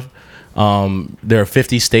shouldn't have. There are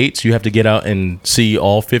 50 states. You have to get out and see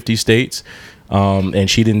all 50 states, and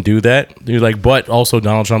she didn't do that. He was like, but also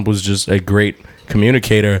Donald Trump was just a great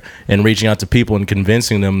communicator and reaching out to people and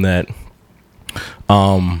convincing them that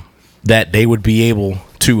that they would be able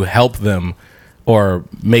to help them or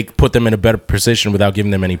put them in a better position without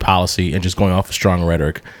giving them any policy and just going off of strong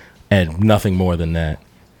rhetoric and nothing more than that.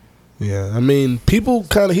 Yeah, I mean, people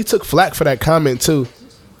he took flack for that comment too.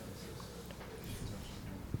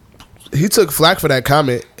 He took flack for that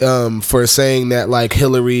comment for saying that like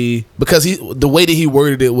Hillary, because the way that he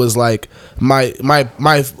worded it was like my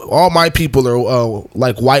all my people are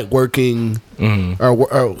like white working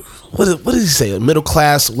or what did he say, middle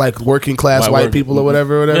class, like working class white people or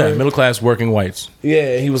whatever. Yeah, middle class working whites.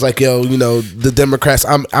 Yeah, he was like, yo, the Democrats,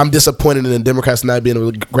 I'm disappointed in the Democrats not being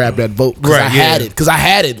able to grab that vote because I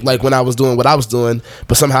had it like when I was doing what I was doing,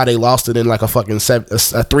 but somehow they lost it in like a fucking a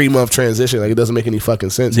 3-month transition. Like it doesn't make any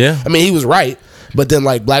fucking sense. Yeah, I mean he was right, but then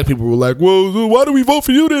like black people were like, well, why do we vote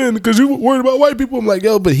for you then? Because you were worried about white people. I'm like,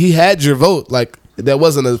 yo, but he had your vote. Like that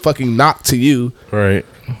wasn't a fucking knock to you, right?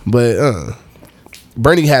 But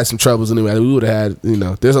Bernie had some troubles anyway. We would have had,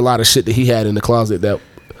 there's a lot of shit that he had in the closet that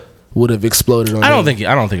would have exploded on I don't think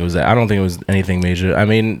it was that. I don't think it was anything major. I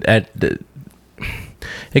mean, it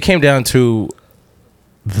came down to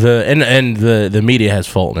the media has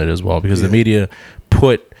fault in it as well, because the media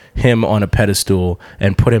put him on a pedestal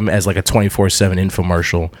and put him as like a 24/7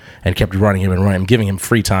 infomercial and kept running him, giving him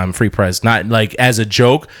free time, free press, not like as a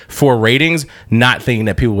joke for ratings, not thinking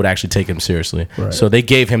that people would actually take him seriously. Right. So they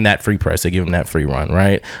gave him that free press, they gave him that free run,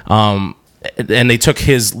 right? And they took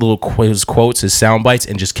his quotes, his sound bites,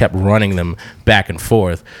 and just kept running them back and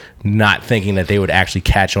forth, not thinking that they would actually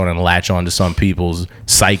catch on and latch on to some people's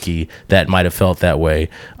psyche that might have felt that way.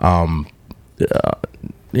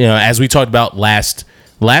 As we talked about last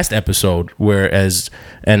episode,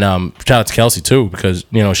 and shout out to Kelsey too, because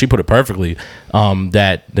she put it perfectly,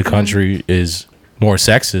 that the country is more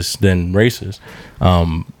sexist than racist,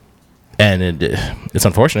 and it's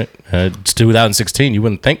unfortunate. It's 2016. You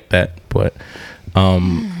wouldn't think that, but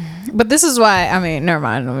this is why. I mean, never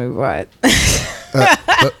mind. Let me what?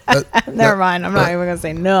 Never mind. I'm not even gonna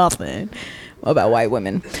say nothing about white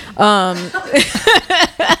women.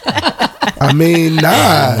 I mean,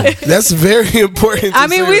 nah, that's very important. I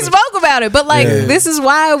mean, we spoke about it, but like, this is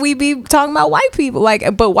why we be talking about white people,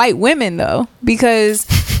 like, but white women though, because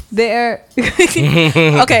There.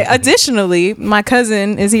 Okay. Additionally, my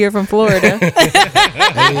cousin is here from Florida.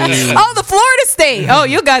 Oh, the Florida state. Oh,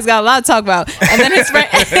 you guys got a lot to talk about. And then his friend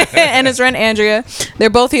and his friend Andrea. They're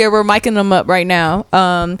both here. We're micing them up right now.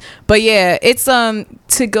 But yeah, it's to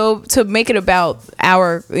make it about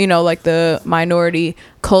our, like the minority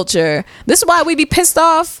culture. This is why we be pissed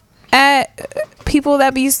off at people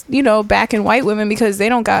that be, backing white women, because they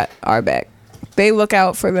don't got our back. They look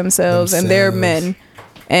out for themselves. And they're men.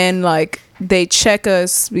 And like they check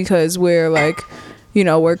us because we're like,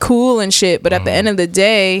 we're cool and shit. But at the end of the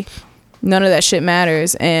day, none of that shit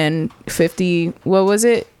matters. And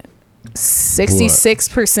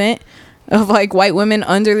 66% of like white women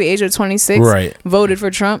under the age of 26 voted for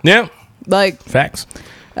Trump. Yeah. Like facts.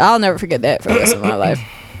 I'll never forget that for the rest of my life.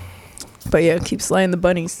 But yeah, keep slaying the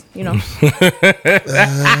bunnies, Oh,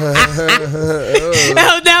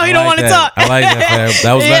 now you don't want to talk. I like that, fam.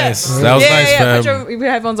 That was nice. That was nice, fam. Put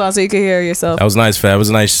your headphones on so you can hear yourself. That was nice, fam. It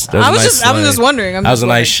was nice. I was just wondering. That was a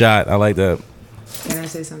nice shot. I like that. Can I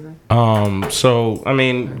say something? So I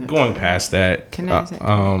mean, going past that, Can I say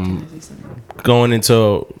something? going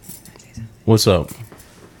into what's up?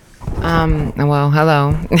 Well,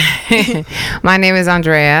 hello. My name is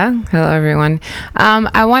Andrea. Hello, everyone.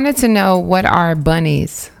 I wanted to know, what are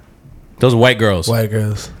bunnies? Those are white girls. White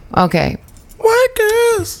girls. Okay. White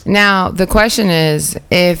girls. Now, the question is,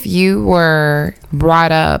 if you were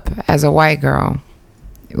brought up as a white girl,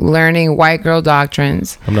 learning white girl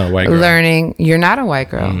doctrines. I'm not a white girl. You're not a white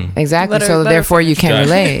girl. Exactly. Therefore you can't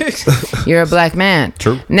relate. You're a black man.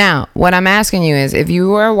 True. Now, what I'm asking you is, if you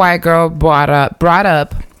were a white girl brought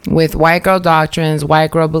up with white girl doctrines,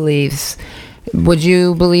 white girl beliefs, would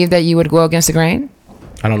you believe that you would go against the grain?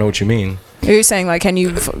 I don't know what you mean. You're saying like, can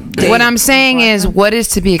you? What I'm saying is, what is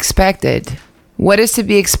to be expected? What is to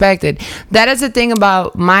be expected? That is the thing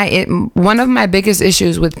about one of my biggest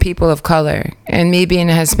issues with people of color, and me being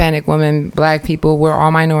a Hispanic woman, black people, we're all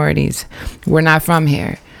minorities. We're not from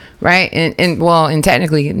here, right? And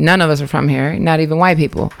technically, none of us are from here, not even white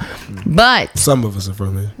people. But some of us are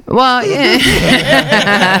from here. Well, yeah.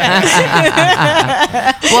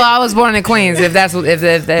 Well, I was born in Queens. If that's what, if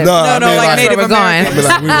like Native we're going. I mean,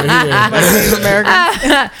 like we were here. Like Native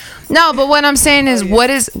Americans. No, but what I'm saying is, what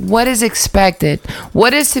is expected?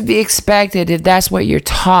 What is to be expected if that's what you're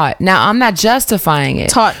taught? Now, I'm not justifying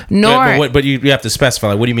it. But you have to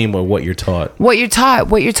specify. Like, what do you mean by what you're taught? What you're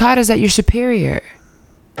taught is that you're superior.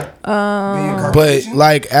 But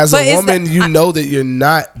like, as a woman, you know that you're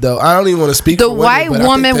not, though. I don't even want to speak the for women, white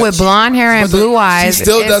woman with blonde hair and blue eyes. She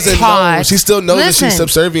still doesn't know. She still knows that Listen. she's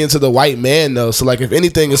subservient to the white man, though. So like, if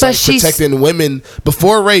anything, it's But like protecting women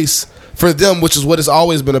before race. For them, which is what it's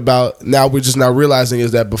always been about. Now we're just now realizing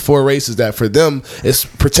is that before race is that for them it's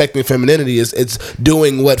protecting femininity. It's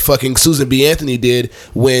doing what fucking Susan B. Anthony did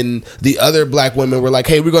when the other black women were like,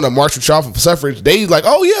 "Hey, we're gonna march with y'all for suffrage." They like,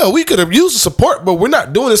 "Oh yeah, we could have used the support, but we're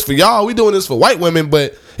not doing this for y'all. We're doing this for white women."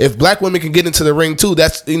 But if black women can get into the ring too,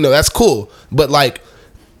 that's that's cool. But like,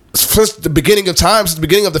 since the beginning of time, since the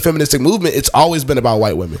beginning of the feministic movement, it's always been about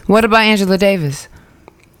white women. What about Angela Davis?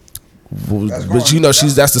 But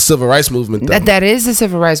that's the civil rights movement, though. That is the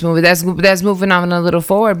civil rights movement. That's moving on a little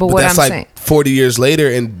forward. But what that's I'm like saying, 40 years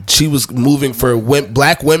later, and she was moving for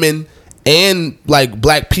black women and like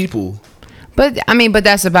black people. But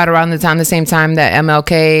that's about around the same time that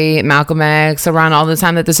MLK, Malcolm X, around all the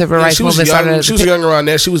time that the civil rights movement started. She was young around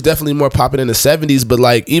there. She was definitely more popular in the 70s. But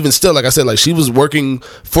like, even still, like I said, like she was working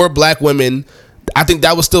for black women. I think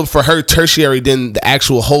that was still for her tertiary than the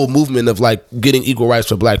actual whole movement of like getting equal rights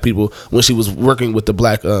for black people when she was working with the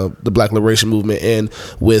black liberation movement and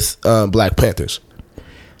with Black Panthers.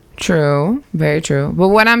 True, very true. But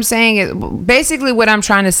what I'm saying is, basically what I'm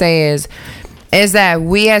trying to say is that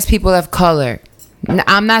we as people of color,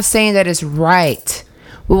 I'm not saying that it's right,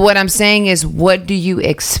 but what I'm saying is, what do you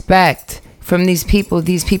expect from these people?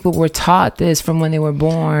 These people were taught this from when they were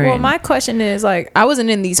born. Well, my question is, like, I wasn't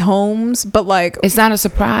in these homes, but like, it's not a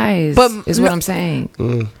surprise. But is what I'm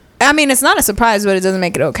saying. I mean, it's not a surprise, but it doesn't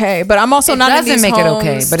make it okay. But I'm also not in these make homes it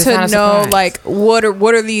okay, but it's to not a know surprise. like what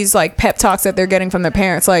are these like pep talks that they're getting from their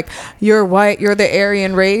parents? Like, you're white, you're the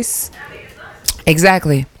Aryan race.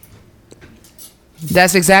 Exactly.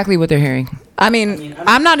 That's exactly what they're hearing. I mean,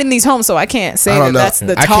 I'm not in these homes, so I can't say I that don't know. that's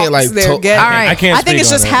the I talks can't, like, they're getting. All right. I can't. I think it's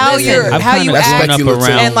speak just on how that. you're I've how kinda you That's grown act up speculative,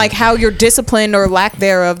 around. and like how you're disciplined or lack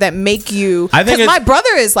thereof that make you. I think Because my it's-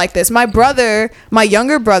 brother is like this. My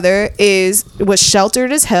younger brother was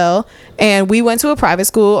sheltered as hell, and we went to a private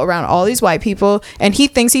school around all these white people, and he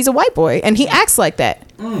thinks he's a white boy, and he acts like that.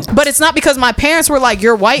 But it's not because my parents were like,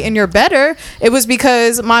 you're white and you're better. It was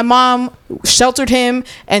because my mom sheltered him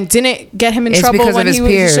and didn't get him in It's trouble because when of his he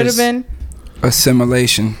peers. should have been.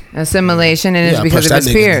 Assimilation. Assimilation, and it's Yeah, because push of his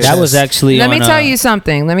that nigga in the peers. chest. That was actually. Let me on, tell you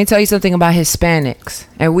something. Let me tell you something about Hispanics,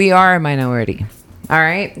 and we are a minority. All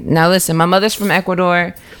right. Now listen, my mother's from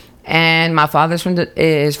Ecuador, and my father's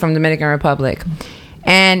is from Dominican Republic,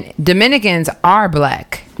 and Dominicans are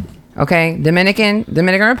black. Okay, Dominican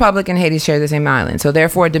Republic and Haiti share the same island, so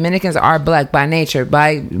therefore Dominicans are black by nature.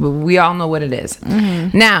 We all know what it is.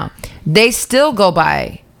 Now they still go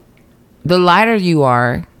by the lighter you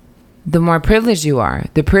are, the more privileged you are,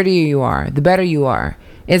 the prettier you are, the better you are.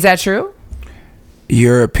 Is that true?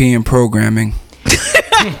 European programming.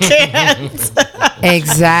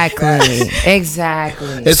 Exactly. It's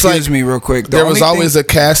Excuse me real quick. There was always a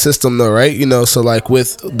caste system though, right? You know, so like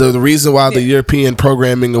with the reason why the European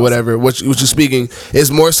programming or whatever, what you're speaking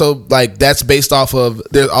is more so like that's based off of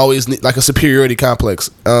there's always like a superiority complex.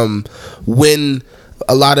 When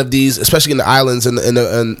a lot of these, especially in the islands in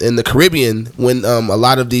the Caribbean, when a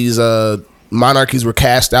lot of these monarchies were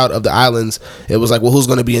cast out of the islands, it was like, well, who's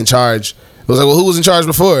going to be in charge? It was like, well, who was in charge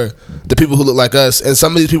before? The people who look like us. And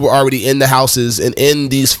some of these people were already in the houses and in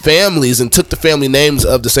these families and took the family names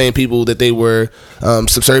of the same people that they were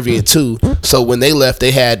subservient to. So when they left,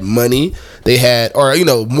 they had money. They had, or, you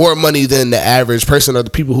know, more money than the average person or the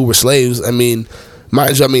people who were slaves. I mean,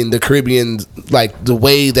 mind you, I mean, the Caribbean, like the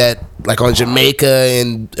way that, like on Jamaica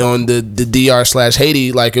and on the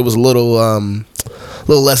DR/Haiti, like it was a little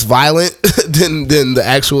less violent than the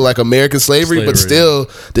actual like American slavery, but still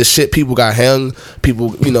the shit people got hung, people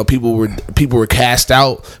were cast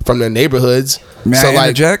out from their neighborhoods. May so I like,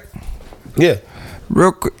 interject? yeah.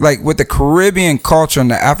 Real quick, like with the Caribbean culture and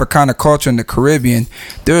the Africana culture in the Caribbean,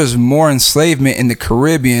 there is more enslavement in the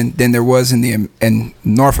Caribbean than there was in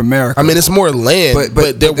North America. I mean, it's more land,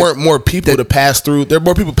 but there weren't more people to pass through. There were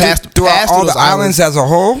more people passed throughout all the islands as a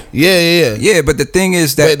whole. Yeah. But the thing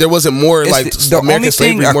is that there wasn't more it's like the American only thing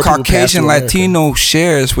slavery, a more people passed Caucasian through America. Latino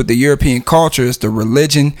shares with the European culture is the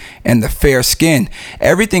religion and the fair skin.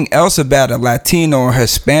 Everything else about a Latino or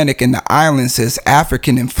Hispanic in the islands is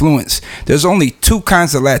African influence. There's only two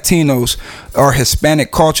kinds of Latinos or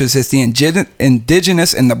Hispanic cultures. It's the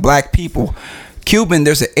indigenous and the black people. Cuban,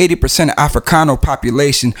 there's an 80% Africano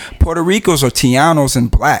population. Puerto Ricos are Tianos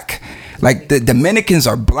and black. Like the Dominicans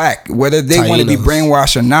are black, whether they want to be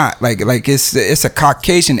brainwashed or not. Like it's a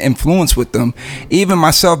Caucasian influence with them. Even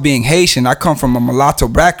myself being Haitian, I come from a mulatto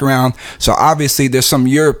background, so obviously there's some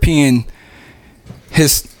European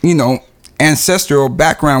ancestral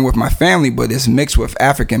background with my family, but it's mixed with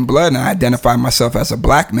African blood, and I identify myself as a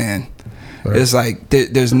black man. Right. It's like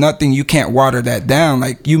there's nothing, you can't water that down.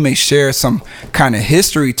 Like you may share some kind of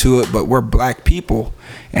history to it, but we're black people.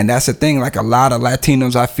 And that's the thing, like a lot of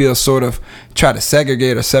Latinos I feel sort of try to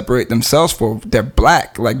segregate or separate themselves for they're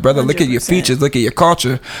black. Like, brother, 100%. Look at your features, look at your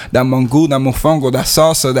culture. That mongu, that mofongo, that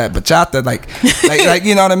salsa, that bachata, like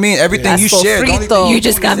you know what I mean? Everything you share. You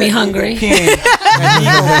just got me hungry.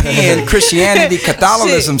 European Christianity,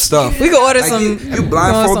 Catholicism stuff. We can order like some. You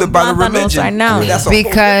blindfolded by the religion right now. That's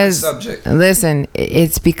because listen,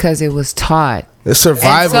 it's because it was taught. It's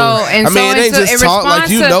survival. And so, it ain't just taught like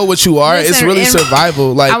you know what you are. Listen, it's really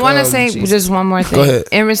survival. Like I want to say just one more thing. Go ahead.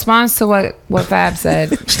 In response to what Fab said,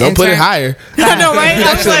 just don't put it higher. I know, right?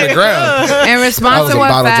 I was on the ground. In response to what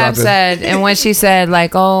Fab said, and when she said,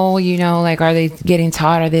 like, oh, you know, like, are they getting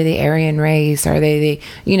taught? Are they the Aryan race? Are they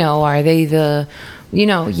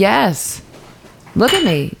yes. Look at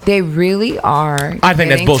me. They really are. I think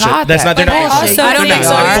that's bullshit. That's not. They're not. I don't think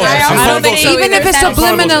so. I don't think so. Even if it's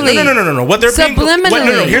subliminally. No. What they're being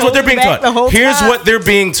subliminally. Here's what they're being taught. Here's what they're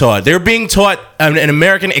being taught. They're being taught an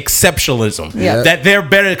American exceptionalism. Yeah. That they're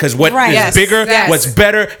better because what is bigger, what's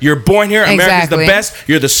better. You're born here. America's the best.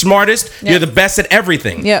 You're the smartest. You're the best at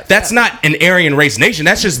everything. Yep. That's not an Aryan race nation.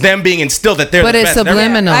 That's just them being instilled that they're the best. But it's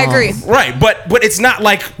subliminal. I agree. Right, but it's not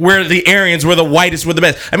like we're the Aryans, we're the whitest, we're the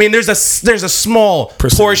best. I mean, there's a small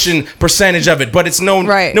percentage of it, but it's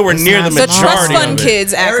nowhere near the So majority. trust fund of it.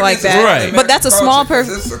 kids act like that, Right. But that's a small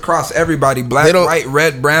person. It's across everybody: black, white,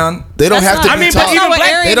 red, brown. They don't have to I be mean, but taught. even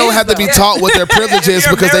black They don't have to be taught what their privilege is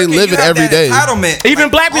You're because they American, live you it have every that day. Entitlement. Even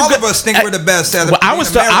Like, black people. all of us think we're the best. Well, I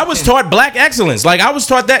was taught black excellence. Like I was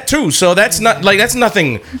taught that too. So that's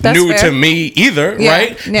nothing That's new fair. to me either, Yeah,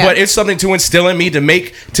 right? yeah. But it's something to instill in me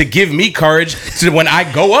to give me courage so that when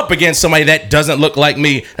I go up against somebody that doesn't look like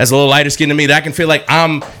me, that's a little lighter skinned than me, that I can feel like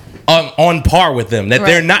I'm on par with them, that Right.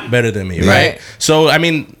 they're not better than me, right? Right. So I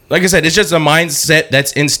mean, like I said, it's just a mindset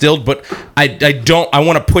that's instilled, but I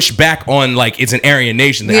want to push back on like it's an Aryan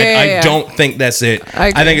nation. I don't think that's it. I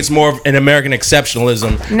agree. I think it's more of an American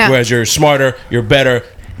exceptionalism, No. whereas you're smarter, you're better,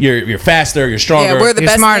 you're faster, you're stronger. Yeah, we're the You're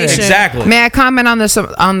best smarter. nation. Exactly. May I comment on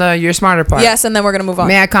the you're smarter part? Yes, and then we're gonna move on.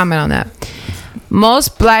 May I comment on that?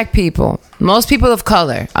 Most black people, most people of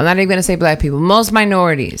color, I'm not even going to say black people, most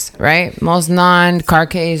minorities, right? Most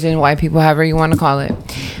non-Caucasian white people, however you want to call it,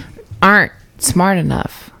 aren't smart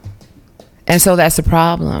enough. And so that's the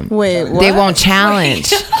problem. Wait, what? They won't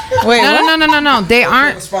challenge. Wait, what? No. They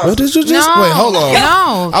aren't. What did you just? No. Wait, hold on.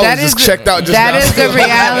 No, I that was is just checked out. Just that now. is the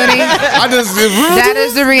reality. I just. That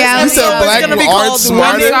is the reality. You said black gonna be people aren't called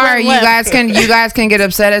smarter. I'm sorry, you guys can get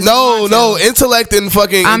upset as you No, want no. to. Intellect and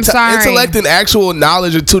fucking. I'm sorry. Intellect and actual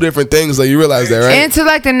knowledge are two different things. Like you realize that, right?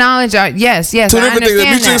 Intellect and knowledge are yes. Two I different things. understand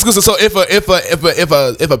Mutually that. exclusive. So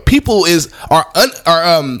if a people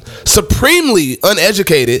are supremely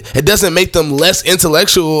uneducated, it doesn't make them less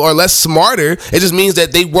intellectual or less smarter. It just means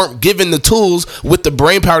that they weren't given the tools with the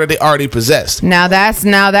brain power that they already possessed. Now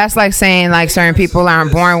that's like saying like certain people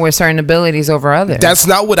aren't born with certain abilities over others. That's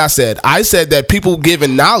not what I said. I said that people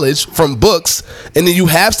given knowledge from books, and then you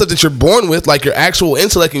have stuff that you're born with, like your actual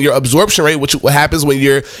intellect and your absorption rate, which what happens when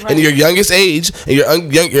you're in your youngest age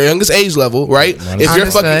and your youngest age level, right?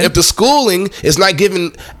 If the schooling is not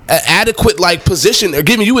given an adequate like position or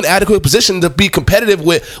giving you an adequate position to be competitive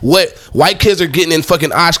with what white kids are getting in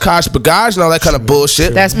fucking Oshkosh bagage and all that kind of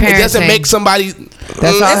bullshit, That's it doesn't parenting. make somebody.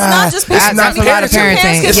 That's all. It's not just That's parents. a lot of Your parents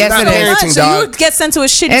parenting. get Yes, so it much, is. so you dog. get sent to a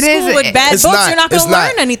shitty It is- school with bad It's books. not. You're not going It's to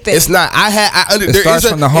learn anything. It's not. It starts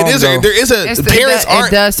from the home, though. Parents aren't.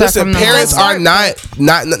 It does start Listen, from the parents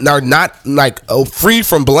home. are not like free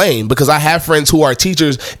from blame, because I have friends who are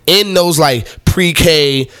teachers in those like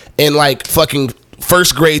pre-K and like fucking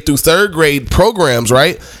first grade through third grade programs,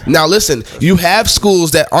 right? Now listen, you have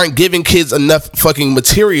schools that aren't giving kids enough fucking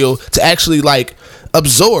material to actually like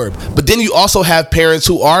absorb, but then you also have parents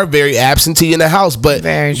who are very absentee in the house. But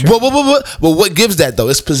Very true. but what gives that though?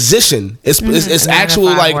 It's position. It's actual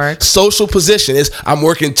 9 to 5 like work. social position. Is I'm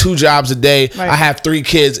working 2 jobs a day. I have 3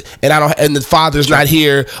 kids, and and the father's not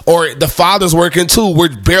here, or the father's working too.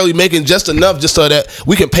 We're barely making just enough just so that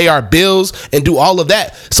we can pay our bills and do all of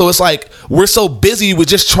that. So it's like we're so busy with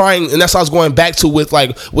just trying, and that's what I was going back to with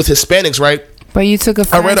Hispanics, right? But you took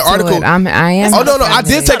offense I read an article. To it. I am. Oh no, I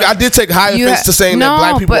did take high offense to saying that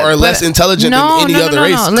black people are less intelligent than any other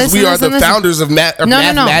race. Because we are the founders of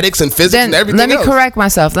mathematics and physics and everything. Let me else. correct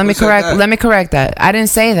myself. Let me correct that. I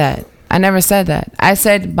didn't say that. I never said that. I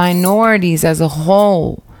said minorities as a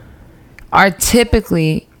whole are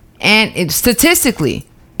typically and statistically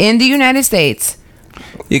in the United States.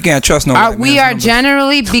 You can't trust no. We are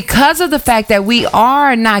generally, because of the fact that we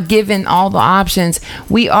are not given all the options,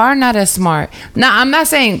 we are not as smart. Now, I'm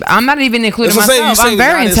not even including myself. I'm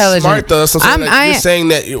very intelligent. You're saying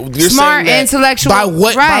that you're smart, saying that intellectual. By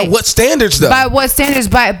what? Right. By what standards though? By what standards?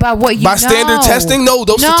 By what you know. By standard testing? No,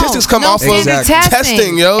 those statistics come off of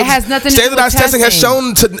testing, yo. It has nothing to do with Standardized testing has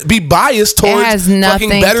shown to be biased towards it has nothing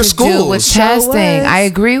fucking better to schools. do with testing. I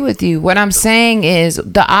agree with you. What I'm saying is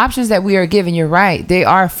the options that we are given, you're right, they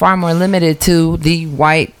are far more limited to the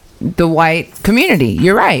white community.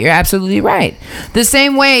 You're right. You're absolutely right. The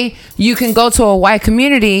same way you can go to a white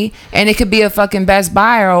community and it could be a fucking Best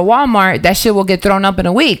Buy or a Walmart, that shit will get thrown up in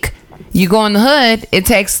a week. You go in the hood, it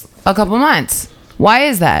takes a couple months. Why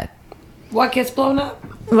is that? What gets blown up?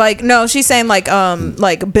 Like, no, she's saying like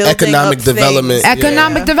building Economic up development. things.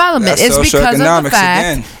 Economic development. That's It's because of the socioeconomics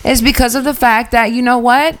fact. again. It's because of the fact that, you know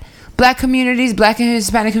what? Black communities, black and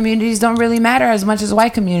Hispanic communities don't really matter as much as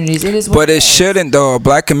white communities. It is what But it is. shouldn't though.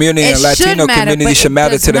 Black community It and should Latino matter, community but should it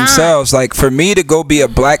matter does to not. themselves. Like for me to go be a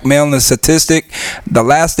black male in a statistic, the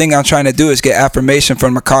last thing I'm trying to do is get affirmation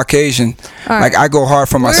from a Caucasian. Like I go hard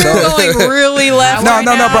for myself. We're going really left. No, right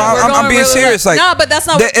no, now. bro. We're I'm going being really serious. left. Like no, but that's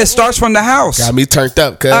not. it starts from the house. Got me turned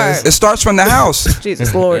up, cuz. right. It starts from the house.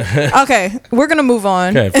 Jesus Lord. Okay, we're gonna move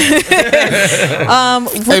on. Okay.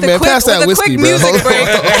 Hey man, pass that whiskey, bro. Music break.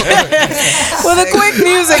 With a quick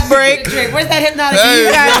music break. Where's that hypnotic? Hey.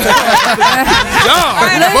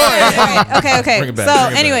 Okay. Bring it back, So, bring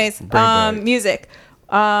it back. anyways, Bring it back. music.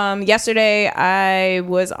 Yesterday I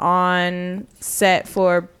was on set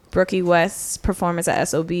for Brookie West's performance at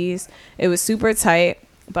SOBs. It was super tight,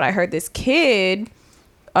 but I heard this kid.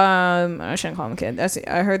 I shouldn't call him a kid.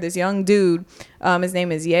 I heard this young dude. His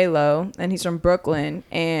name is Yalo, and he's from Brooklyn.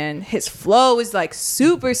 And his flow is like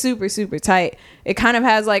super, super, super tight. It kind of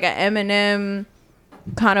has like an Eminem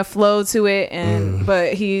kind of flow to it, and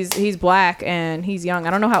but he's black and he's young. I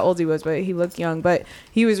don't know how old he was, but he looked young. But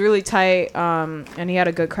he was really tight, and he had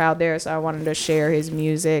a good crowd there. So I wanted to share his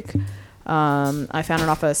music. I found it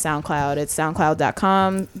off of SoundCloud. It's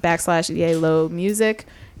soundcloud.com/Yalo Music.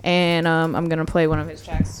 And I'm going to play one of his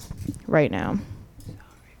tracks right now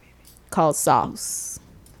called Sauce.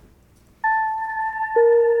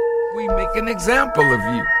 We make an example of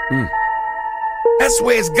you. That's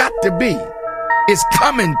where it's got to be. It's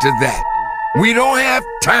coming to that. We don't have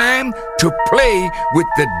time to play with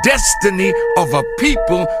the destiny of a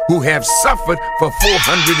people who have suffered for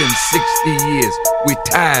 460 years. We're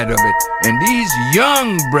tired of it. And these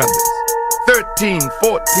young brothers, 13,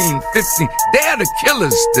 14, 15, they're the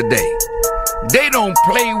killers today. They don't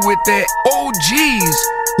play with their OGs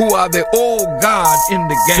who are the old guard in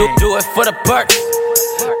the game. Do it for the perks,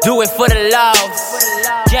 do it for the love.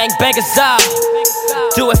 Gang bangers up,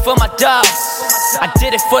 do it for my dogs. I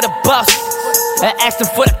did it for the boss, and asked him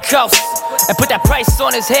for the coast, and put that price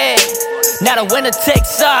on his head. Now the winner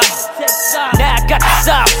takes off. Now I got the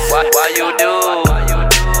sauce. Why you do?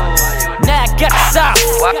 Now I got the sauce.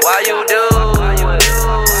 Why you do?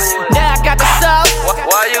 Now I got the sauce.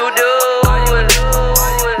 Why you do?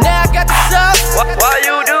 Now I got the sauce. Why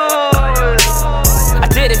you do? I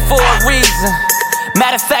did it for a reason.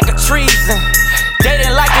 Matter of fact, a treason. They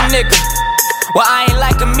didn't like a nigga. Well, I ain't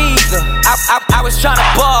like them either. I was tryna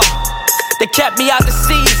ball. They kept me out the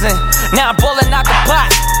season. Now I'm balling out the pot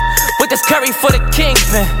with this curry for the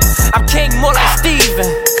kingpin. I'm king more like Steven.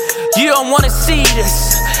 You don't wanna see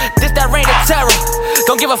this. This that reign of terror.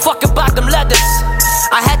 Don't give a fuck about them leathers.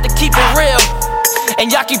 I had to keep it real. And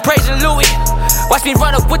y'all keep praising Louis. Watch me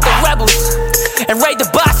run up with the rebels and raid the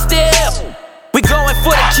Bastille. We going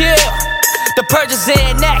for the kill. The purge is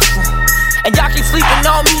in action. And y'all keep sleeping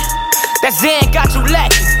on me. That Zen got you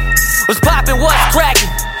lacking. What's poppin', what's crackin'?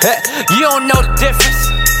 You don't know the difference.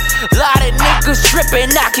 Lot of niggas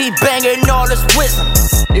trippin', I keep banging all this wisdom.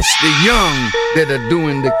 It's the young that are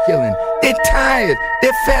doing the killing. They're tired,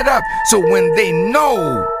 they're fed up. So when they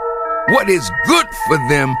know what is good for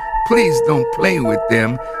them, please don't play with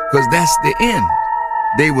them, because that's the end.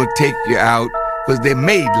 They will take you out because they're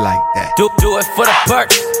made like that. Do it for the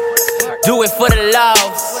perks, do it for the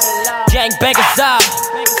love. Gang bangers up,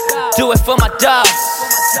 do it for my dogs.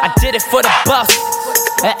 I did it for the boss,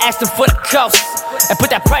 and asked him for the coast, and put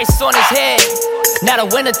that price on his head. Now the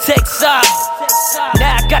winner takes off.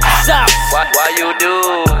 Now I got the sauce. Why you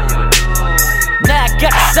do? Now I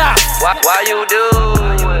got the sauce. Why you do?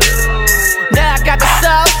 Now I got the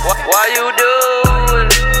sauce. Why you do?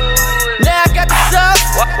 Now I got the sauce.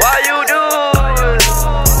 Why you do?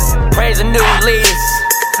 Praise the new leaders,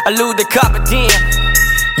 elude the copper den.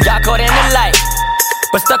 Y'all caught in the light,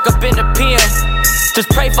 but stuck up in the PM. Just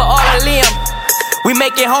pray for all of Liam. We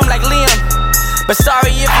make it home like Liam, but sorry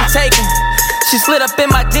if I'm taken. She slid up in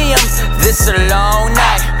my DMs. This a long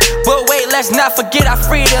night, but wait, let's not forget our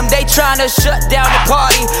freedom. They tryna shut down the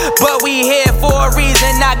party, but we here for a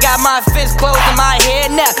reason. I got my fist closed and my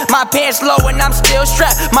head now. My pants low and I'm still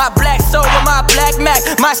strapped. My black soul with my black Mac.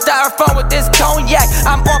 My styrofoam with this cognac.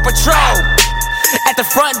 I'm on patrol. At the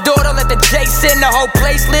front door, don't let the Jakes in. The whole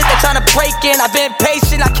place lit, they tryna break in. I've been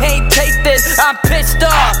patient, I can't take this. I'm pissed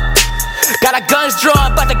off. Got our guns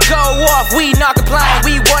drawn, about to go off. We not complying,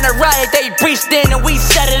 we wanna riot. They breached in and we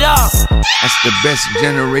set it off. That's the best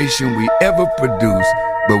generation we ever produced,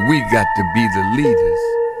 but we got to be the leaders.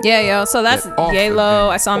 Yeah, yo. So that's them. Yalo.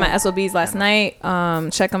 I saw him at SOBs last night.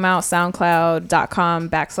 Check him out,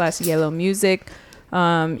 soundcloud.com/Yalo Music.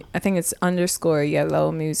 I think it's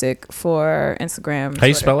 _Yalo Music for Instagram. How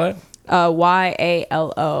you spell that?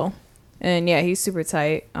 YALO. And yeah, he's super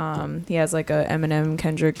tight. He has like a Eminem,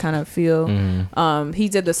 Kendrick kind of feel. He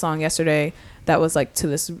did the song yesterday that was like to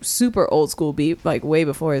this super old school beat, like way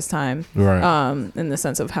before his time. Right. In the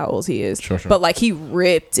sense of how old he is. Sure. But like he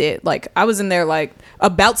ripped it. Like I was in there like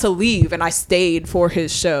about to leave and I stayed for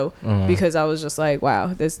his show because I was just like,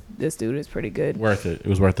 wow, this dude is pretty good. Worth it. It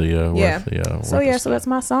was worth the So that's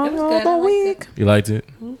my song of the week. You liked it?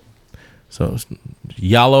 So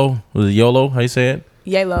Yalo, was it YOLO? How you say it?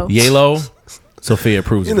 Yalo. Sophia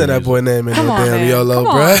approves. You know that boy name ain't no damn man. YOLO, Come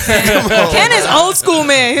bro. on, Ken is old school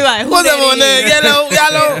man. He like, What's that boy name? Yellow.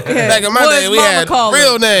 Back in my day, we had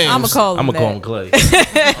real names. I'ma call him Clay.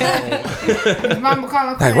 Mama call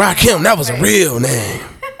him Like Rakim, that was a real name.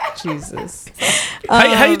 Jesus.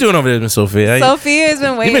 How you doing over there, Miss Sophia? Sophia has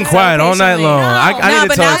been waiting. You've been quiet all night long. I need to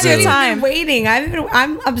but talk now's to your you. time. I'm waiting.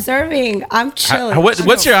 I'm observing. I'm chilling.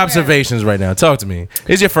 What's your observations right now? Talk to me.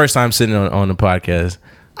 It's your first time sitting on the podcast.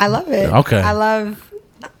 I love it. Okay. I love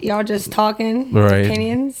y'all just talking Right.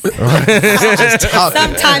 opinions.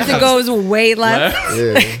 Sometimes it goes way left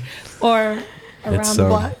or around the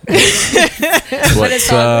block.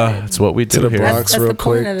 It's what we do the here. Bronx. That's real the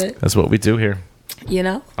point quick. of it. That's what we do here. You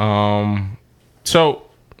know? So,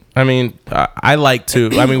 I mean, I like to.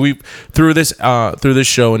 I mean, we through this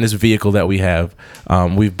show and this vehicle that we have,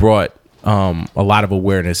 we've brought a lot of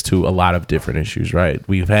awareness to a lot of different issues. Right?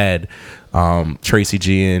 We've had Tracy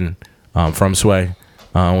G in from Sway.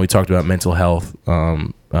 We talked about mental health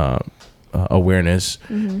awareness,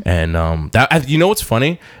 and that you know what's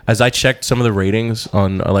funny? As I checked some of the ratings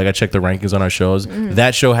on, I checked the rankings on our shows.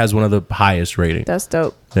 That show has one of the highest ratings. That's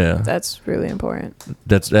dope. Yeah, That's really important.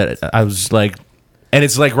 I was like, and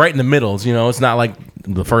it's like right in the middle. You know, it's not like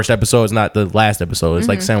the first episode. It's not the last episode. It's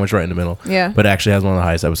like sandwiched right in the middle. Yeah. But it actually has one of the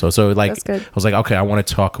highest episodes. So That's good. I was like, okay, I want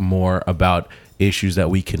to talk more about issues that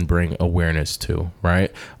we can bring awareness to. Right.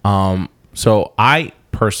 So I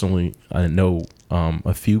personally know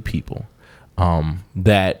a few people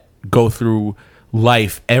that go through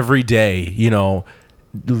life every day, you know,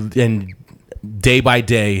 and day by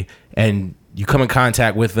day, and you come in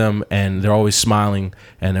contact with them and they're always smiling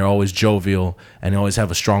and they're always jovial and they always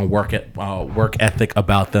have a strong work ethic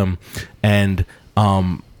about them, and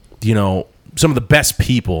you know, some of the best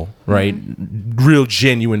people, right? Real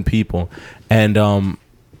genuine people, and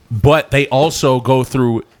but they also go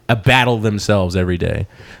through a battle themselves every day.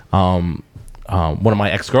 One of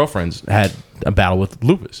my ex-girlfriends had a battle with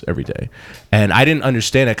lupus every day, and I didn't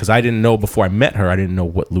understand it because I didn't know before I met her. I didn't know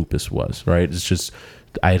what lupus was. Right? It's just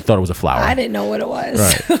I thought it was a flower. I didn't know what it was.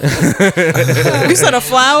 Right. You said a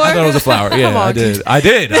flower? I thought it was a flower. Yeah, I did. I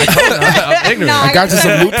told her, I'm ignorant. No, I got you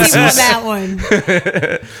some lupus. on that one.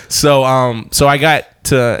 So I got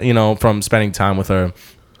to, you know, from spending time with her,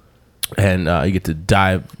 and you get to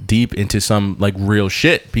dive deep into some like real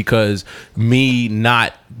shit, because me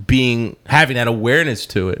not having that awareness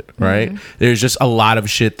to it, right? There's just a lot of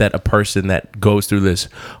shit that a person that goes through this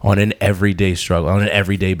on an everyday struggle, on an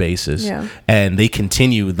everyday basis, and they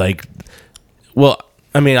continue like, well,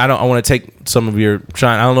 I mean, I want to take some of your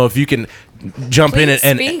shine. I don't know if you can jump in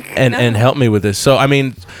and help me with this. So I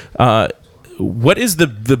mean, what is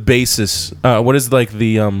the basis? What is like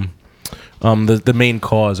the main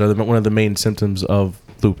cause or one of the main symptoms of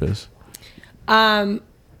lupus?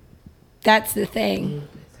 That's the thing.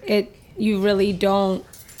 You really don't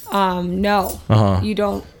know. You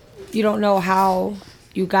don't know how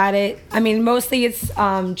you got it. I mean, mostly it's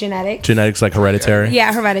genetics. Genetics, like hereditary?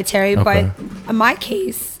 Yeah, hereditary. Okay. But in my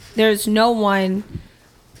case, there's no one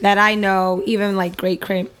that I know, even like great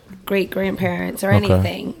grandparents or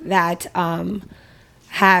anything, that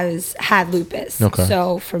has had lupus. Okay.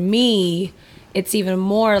 So for me, it's even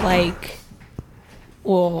more like,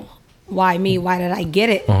 well, why me? Why did I get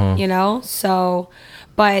it? You know? So,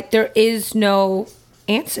 but there is no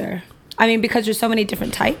answer. I mean, because there's so many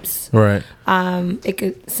different types. Right.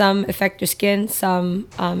 Some affect your skin, some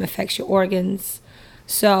affects your organs.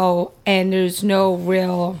 So, and there's no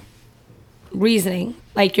real reasoning.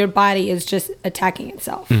 Like your body is just attacking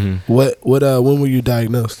itself. When were you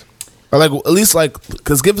diagnosed? Or like at least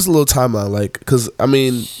because give us a little timeline, like, because I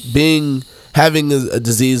mean, having a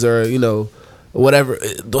disease or, you know, whatever,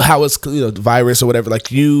 how it's, you know, virus or whatever,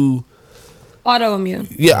 like you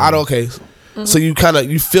autoimmune. Yeah, okay. So you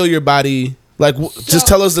you feel your body like just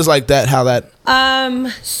tell us this like that, how that.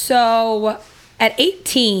 So at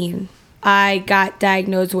 18, I got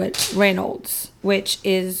diagnosed with Raynaud's, which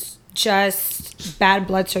is just bad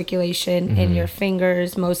blood circulation in your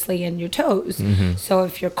fingers, mostly in your toes. So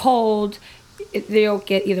if you're cold, they'll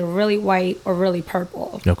get either really white or really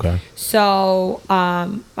purple. Okay. So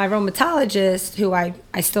my rheumatologist, who I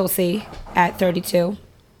still see at 32,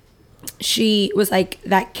 she was like,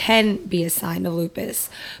 that can be a sign of lupus.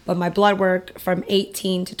 But my blood work from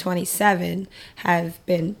 18 to 27 have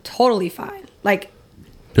been totally fine. Like,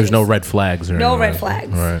 there's no red flags or no anything, red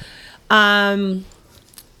flags. Right.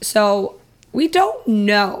 So we don't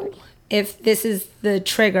know if this is the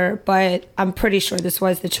trigger, but I'm pretty sure this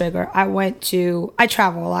was the trigger. I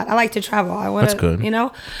travel a lot. I like to travel. That's good. You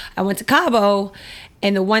know, I went to Cabo,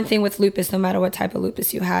 and the one thing with lupus, no matter what type of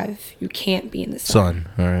lupus you have, you can't be in the sun.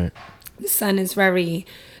 All right. The sun is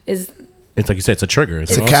it's like you said, it's a trigger.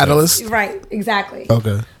 It's a catalyst. Right, exactly.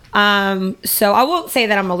 Okay. So I won't say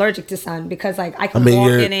that I'm allergic to sun because like I can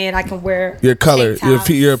walk in it, I can wear. You're color. tank tops.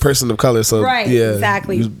 You're a person of color, so Right, yeah,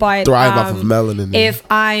 exactly. You But thrive off of melanin. if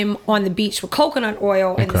I'm on the beach with coconut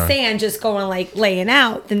oil and the sand just going like laying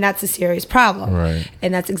out, then that's a serious problem. Right.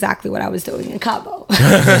 And that's exactly what I was doing in Cabo.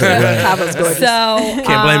 Cabo's gorgeous. So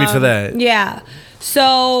Can't blame me for that. yeah.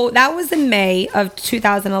 So that was in May of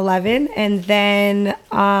 2011, and then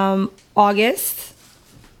August,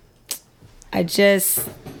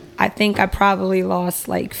 I think I probably lost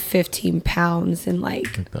like 15 pounds in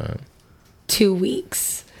like 2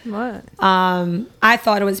 weeks. What? I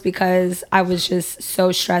thought it was because I was just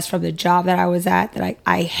so stressed from the job that I was at that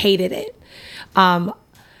I hated it.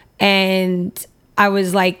 And I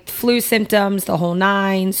was like flu symptoms the whole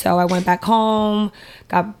 9. So I went back home,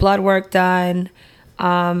 got blood work done.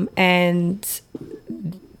 And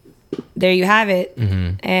there you have it.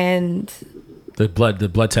 And The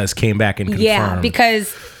blood test came back and confirmed. yeah,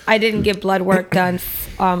 because I didn't get blood work done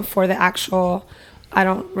for the actual, I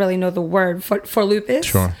don't really know the word for lupus.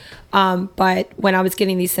 Sure. But when I was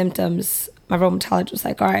getting these symptoms, my rheumatologist was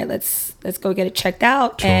like, all right, let's go get it checked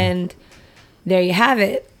out. Sure. And there you have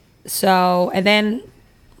it. So, and then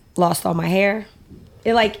lost all my hair.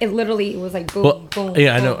 It literally was like boom, boom.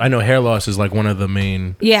 Yeah, boom. I know hair loss is like one of the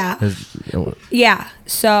main. Yeah. Yeah.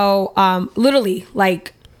 So, literally,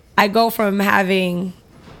 like, I go from having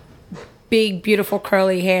big, beautiful,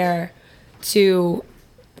 curly hair to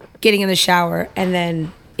getting in the shower and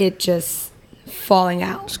then it just falling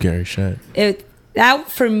out. Scary shit.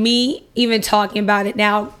 That for me, even talking about it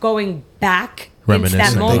now, going back into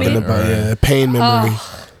that Reminiscing. moment. Thinking about pain memory.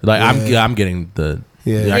 Like I'm getting the.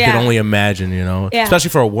 Yeah. I Yeah. can only imagine, Yeah. especially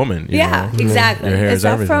for a woman. You Yeah, know? exactly. Your hair Is is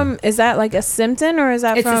that everything. is that like a symptom or is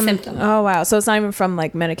that It's a from symptom. Oh wow. So it's not even from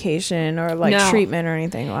like medication or like No. treatment or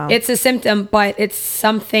anything. Wow. It's a symptom, but it's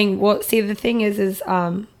something. Well, see, the thing is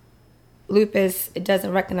lupus. It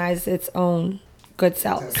doesn't recognize its own good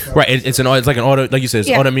cells. Right. It's like an auto, like you said, it's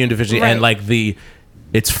Yeah. autoimmune deficiency, Right. and like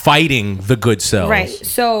it's fighting the good cells. Right.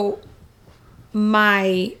 So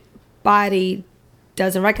my body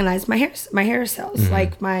doesn't recognize my hair cells,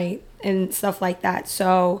 like and stuff like that.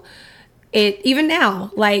 So even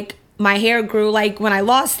now, like my hair grew, like when I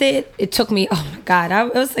lost it, it took me, oh my God, I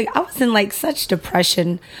was in like such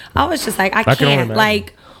depression. I was just like, I can only can't, imagine.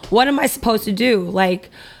 like, what am I supposed to do? Like,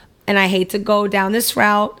 and I hate to go down this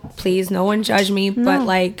route. Please, no one judge me, but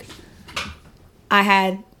like I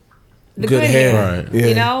had the good hair, Right. Yeah.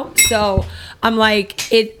 you know? So I'm like,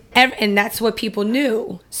 and that's what people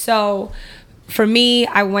knew. So for me,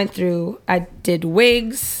 I did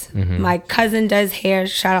wigs. My cousin does hair.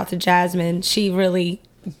 Shout out to Jasmine. She really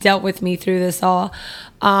dealt with me through this all.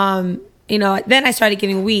 Then I started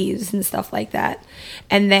getting weaves and stuff like that.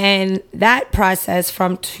 And then that process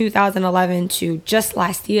from 2011 to just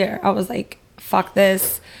last year, I was like, fuck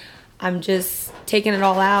this. I'm just taking it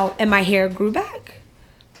all out. And my hair grew back.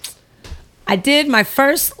 I did my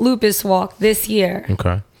first lupus walk this year.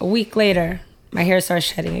 Okay. A week later, my hair starts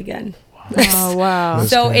shedding again. oh wow.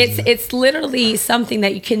 So it's literally something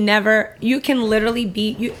that it can literally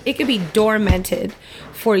be, it could be dormanted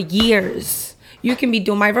for years. You can be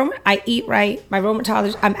doing I eat right. My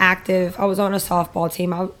rheumatologist, I'm active. I was on a softball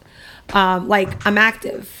team. I'm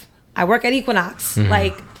active. I work at Equinox.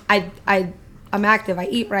 Like I'm active. I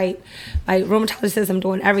eat right. My rheumatologist says I'm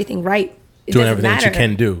doing everything right. It Doing doesn't everything that you matter.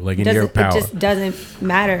 can do, like in your power. It just doesn't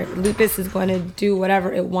matter. Lupus is going to do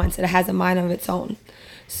whatever it wants. It has a mind of its own.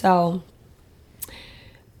 So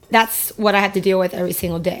that's what I have to deal with every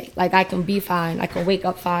single day. Like I can be fine. I can wake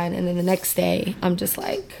up fine. And then the next day I'm just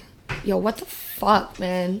like, yo, what the fuck,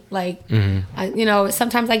 man? Like,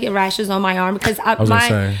 sometimes I get rashes on my arm because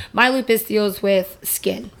my lupus deals with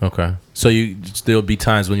skin. Okay. So there'll be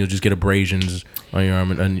times when you'll just get abrasions on your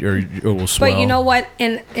arm and it will swell. But you know what?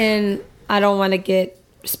 And I don't want to get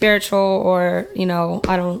spiritual or, I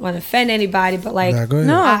don't want to offend anybody, but like, Nah, go ahead.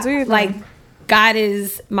 No, do your thing. like God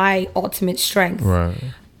is my ultimate strength. Right.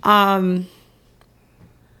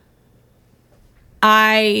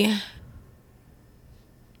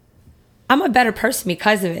 I'm a better person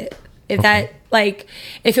because of it.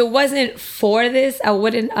 If it wasn't for this, I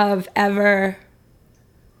wouldn't have ever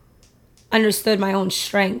understood my own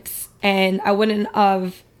strengths, and I wouldn't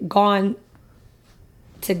have gone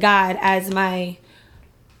to God as my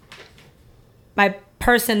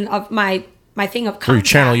person of my thing of contact. Or you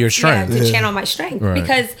channel your strength. Yeah, to channel my strength. Right.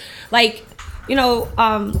 Because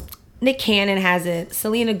Nick Cannon has it.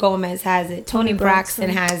 Selena Gomez has it. Toni Braxton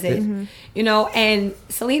has it. You know, and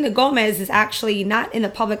Selena Gomez is actually not in the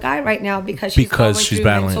public eye right now because she's going through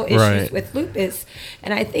battling mental issues with lupus.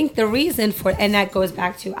 And I think the reason for, and that goes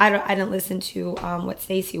back to, I didn't listen to what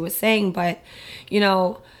Stacey was saying, but you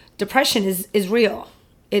know, depression is real.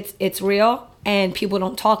 It's real, and people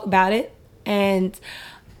don't talk about it. And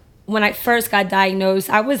when I first got diagnosed,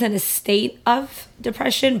 I was in a state of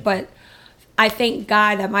depression, but I thank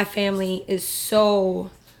God that my family is so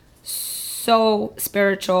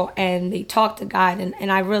spiritual, and they talk to God,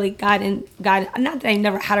 and I really got in God. Not that I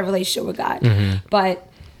never had a relationship with God, but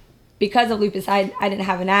because of lupus, I didn't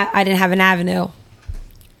have an avenue,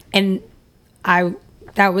 and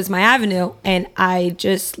that was my avenue, and I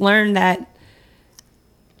just learned that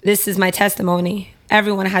this is my testimony.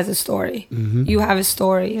 Everyone has a story. You have a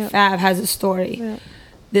story. Yep. Fab has a story. Yep.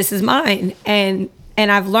 This is mine, and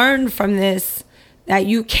I've learned from this that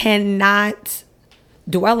you cannot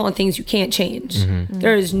dwell on things you can't change.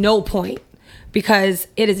 There is no point, because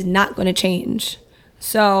it is not going to change.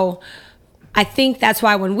 So I think that's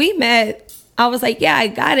why when we met, I was like, yeah, I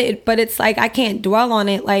got it, but it's like I can't dwell on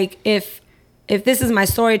it. Like if this is my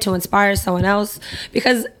story to inspire someone else,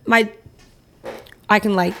 because I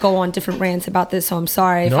can like go on different rants about this, so I'm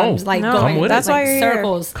sorry if I'm like going that's like why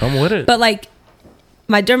circles. Come with it. But like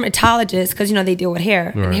my dermatologist, because you know they deal with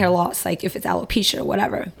hair and hair loss, like if it's alopecia or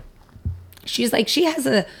whatever. She's like, she has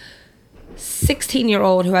a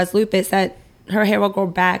 16-year-old who has lupus that her hair will grow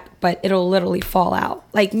back, but it'll literally fall out.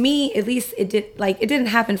 Like me, at least it didn't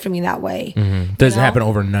happen for me that way. Doesn't happen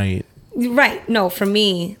overnight. Right. No, for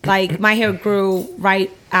me, like my hair grew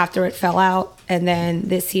right after it fell out, and then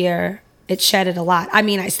this year it shedded a lot. I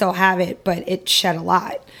mean, I still have it, but it shed a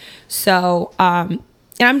lot. So, and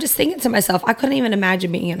I'm just thinking to myself, I couldn't even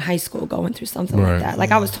imagine being in high school going through something like that.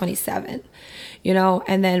 Like I was 27, you know,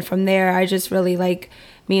 and then from there, I just really like,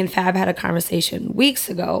 me and Fab had a conversation weeks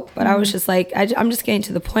ago, but I was just like, I'm just getting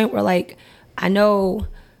to the point where like, I know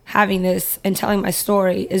having this and telling my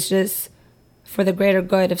story is just for the greater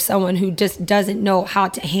good of someone who just doesn't know how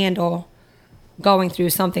to handle going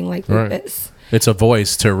through something like lupus. It's a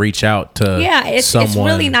voice to reach out to it's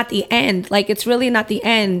really not the end. Like it's really not the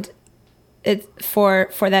end. It's for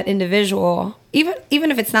that individual, even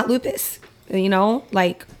if it's not lupus, you know,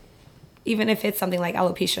 like even if it's something like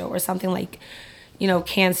alopecia or something like, you know,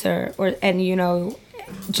 cancer, and you know,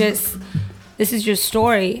 just this is your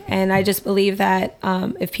story, and I just believe that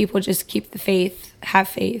if people just keep the faith, have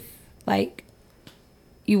faith, like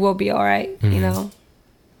you will be all right, you know.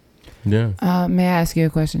 Yeah. May I ask you a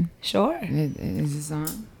question? Sure. Is this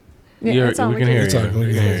on? Yeah, it's on. We can hear you.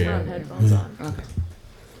 We can hear you. Headphones on.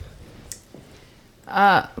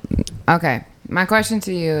 Okay. My question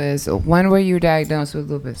to you is, when were you diagnosed with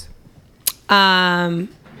lupus?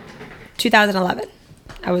 2011.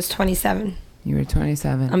 I was 27. You were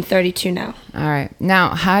 27. I'm 32 now. All right.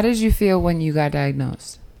 Now, how did you feel when you got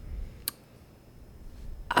diagnosed?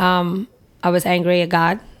 I was angry at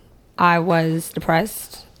God. I was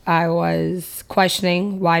depressed. I was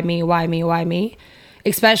questioning why me,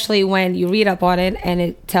 especially when you read up on it and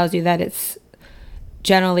it tells you that it's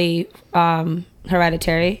generally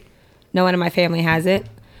hereditary. No one in my family has it.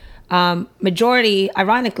 Ironically,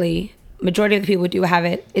 majority of the people who do have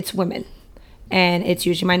it, it's women. And it's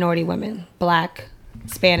usually minority women, Black,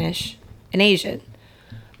 Spanish, and Asian.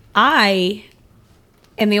 I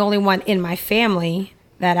am the only one in my family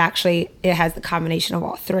that actually it has the combination of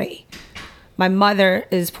all three. My mother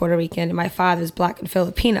is Puerto Rican and my father is Black and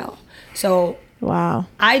Filipino. So wow,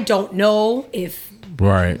 I don't know if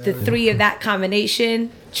the three of that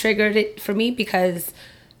combination triggered it for me because,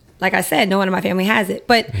 like I said, no one in my family has it.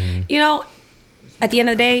 But, you know, at the end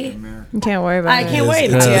of the day, you can't worry about it. I can't worry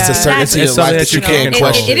about it. It's a certainty of life that you can't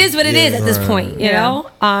question. It is what it is at this point, you know?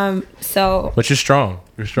 So. But you're strong.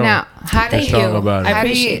 You're strong. Now, thank you. About it. I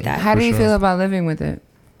appreciate that. How do you feel about living with it?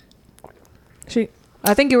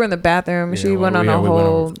 I think you were in the bathroom. She went on a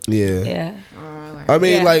whole. Yeah. I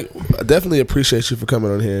mean, like, I definitely appreciate you for coming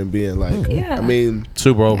on here and being like, I mean,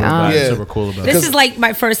 super open about it, super cool about it. This is like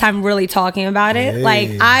my first time really talking about it. Hey.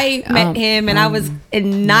 Like I met him and I was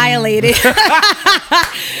annihilated. So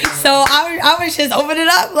I was just opening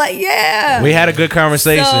up like, yeah. We had a good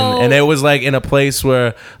conversation, and it was like in a place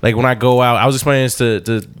where, like, when I go out, I was explaining this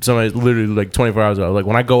to somebody literally like 24 hours ago. Like,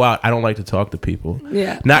 when I go out, I don't like to talk to people.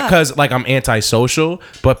 Yeah. Not because like I'm antisocial,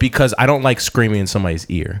 but because I don't like screaming in somebody's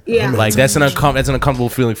ear. Yeah. Like that's an uncomfortable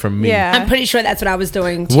feeling for me. Yeah. I'm pretty sure that's what I was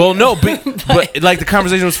doing too. Well, no, but like the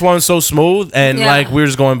conversation was flowing so smooth, and like we were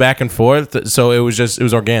just going back and forth, so it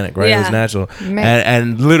was organic, right? It was natural,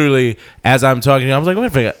 and literally as I'm talking, I was like,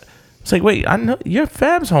 wait a minute. It's like, wait, I know you're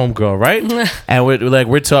Fab's homegirl, right? And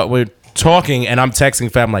we're talking, and I'm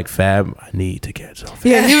texting Fab. I'm like, Fab, I need to get Sophie.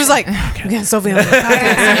 Yeah, he was like, I'm getting Sophie on the podcast.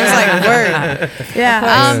 And he was like, word.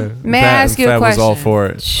 Yeah. May I ask you a Fab question? was all for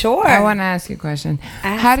it. Sure. I want to ask you a question.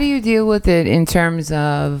 How do you deal with it in terms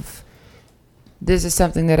of this is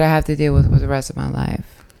something that I have to deal with the rest of my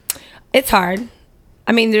life? It's hard.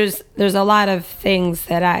 I mean, there's a lot of things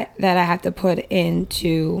that I have to put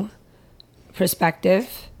into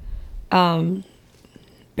perspective.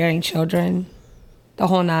 Bearing children, the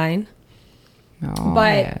whole nine. Oh,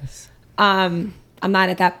 But yes. I'm not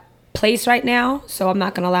at that place right now, so I'm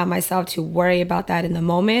not going to allow myself to worry about that in the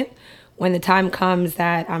moment. When the time comes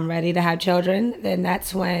that I'm ready to have children, then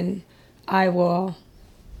that's when I will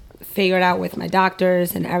figure it out with my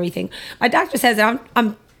doctors and everything. My doctor says that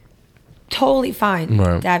I'm totally fine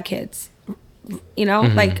to have kids. You know,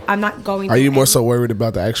 like I'm not going. Are you more so worried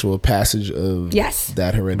about the actual passage of Yes.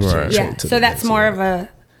 that hereditary trait? To So the that's next more level? of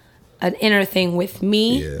an inner thing with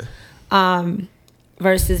me. Yeah.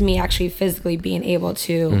 Versus me actually physically being able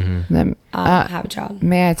to have a child.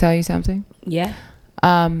 May I tell you something? Yeah.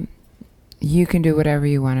 You can do whatever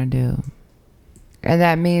you want to do. And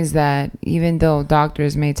that means that even though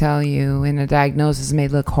doctors may tell you and the diagnosis may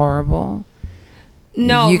look horrible,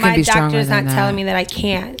 No, you can my be stronger doctor's not than that. telling me that I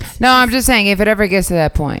can't. No, I'm just saying if it ever gets to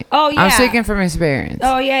that point. Oh, yeah. I'm speaking from experience.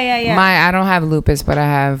 Oh, yeah. I don't have lupus, but I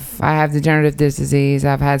have degenerative disc disease.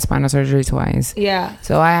 I've had spinal surgery twice. Yeah.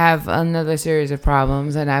 So I have another series of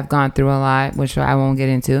problems, and I've gone through a lot, which I won't get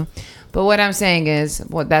into. But what I'm saying is,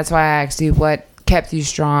 that's why I asked you what kept you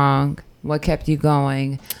strong, what kept you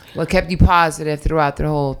going, what kept you positive throughout the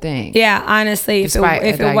whole thing. Yeah, honestly, if Despite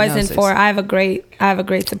it a wasn't diagnosis. for I have a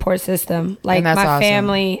great support system. Like And that's my awesome.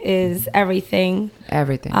 family is everything.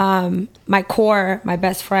 Everything. My core, my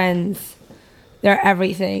best friends, they're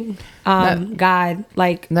everything. God,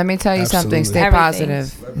 like Let me tell you something. Stay Everything.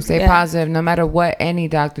 positive. Stay Yeah. positive. No matter what any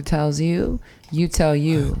doctor tells you, you tell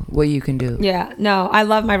you what you can do. yeah, no, I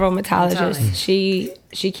love my rheumatologist.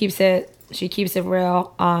 She keeps it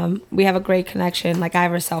real. We have a great connection. Like I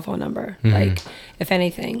have her cell phone number. Like if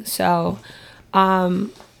anything. So,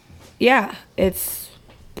 yeah, that's,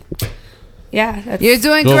 You're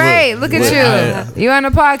doing Well, great. Look at you. You're on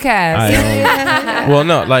a podcast. Well,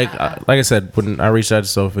 no, like I said, when I reached out to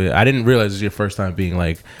Sophie, I didn't realize it was your first time being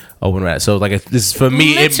like open about it. So like this for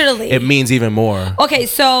me, Literally. it means even more. Okay,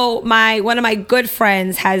 so one of my good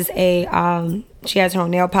friends has she has her own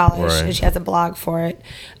nail polish Right. and she has a blog for it.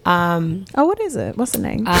 Oh, what is it? What's the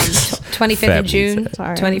name? 25th Fab in June.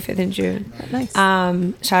 Sorry. 25th in June. Nice.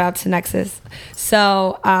 Shout out to Nexus.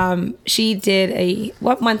 So she did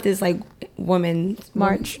what month is like Women's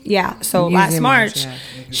March. Yeah. So Usually last March, March,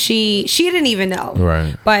 yeah. she didn't even know.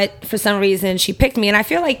 Right. But for some reason she picked me, and I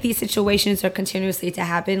feel like these situations are continuously to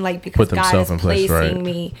happen, like because Put God themselves is in place, placing right.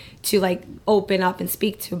 me to like open up and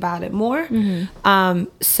speak to about it more.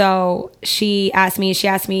 So she asked me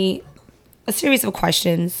a series of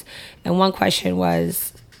questions, and one question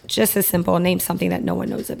was just as simple: name something that no one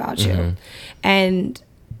knows about you. And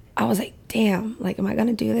I was like, damn, like, am I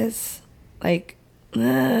gonna do this? Like,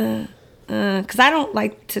 because I don't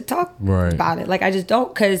like to talk Right. about it. Like, I just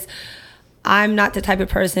don't, because I'm not the type of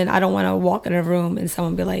person. I don't want to walk in a room and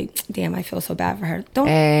someone be like, damn, I feel so bad for her. Don't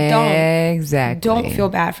feel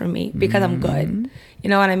bad for me because I'm good. You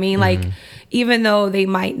know what I mean? Like, even though they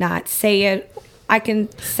might not say it, I can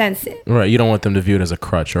sense it. Right. You don't want them to view it as a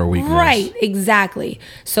crutch or a weakness. Right, exactly.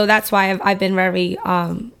 So that's why I've been very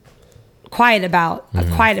quiet about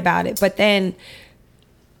it. But then,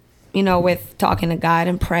 you know, with talking to God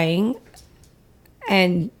and praying,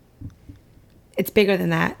 and it's bigger than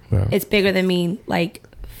that. Yeah. It's bigger than me. Like,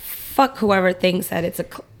 fuck whoever thinks that it's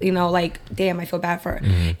like, damn, I feel bad for her.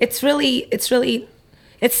 It's really,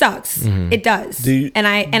 it sucks. It does. And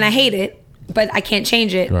I hate it, but I can't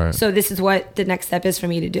change it. Right. So this is what the next step is for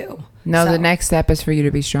me to do. No, So, the next step is for you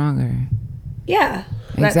to be stronger. Yeah.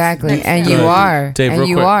 That's Exactly. next And step. you are. Dave, and real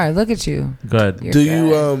you quick. are. Look at you. Go ahead. You're Do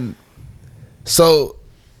good. you so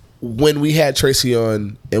when we had Tracy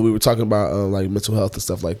on and we were talking about like mental health and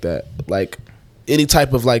stuff like that, like any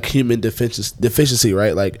type of like human deficiency,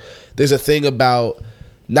 right? Like there's a thing about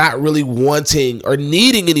not really wanting or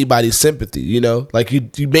needing anybody's sympathy, you know? Like you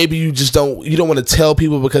maybe you just don't want to tell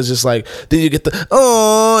people because just like then you get the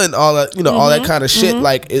and all that, you know, all that kind of shit.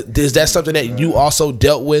 Like is that something that you also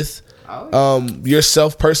dealt with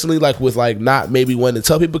yourself personally, like with like not maybe wanting to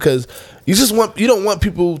tell people because you don't want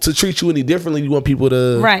people to treat you any differently. You want people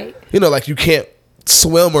to, Right. You know, like you can't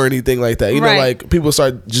swim or anything like that. You know, Right. like people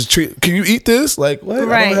start just can you eat this? Like what?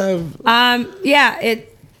 Right. I don't have. Yeah.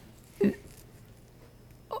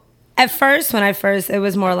 At first, it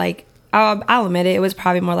was more like I'll admit it. It was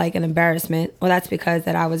probably more like an embarrassment. Well, that's because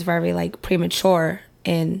that I was very like premature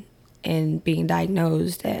in being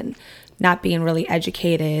diagnosed and not being really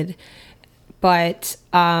educated. But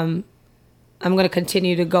I'm going to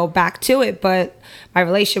continue to go back to it. But my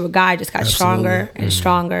relationship with God just got stronger and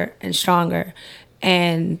stronger and stronger.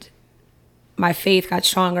 And my faith got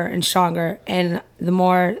stronger and stronger. And the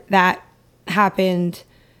more that happened,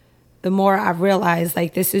 the more I realized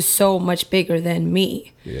like this is so much bigger than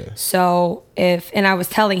me. Yeah. So and I was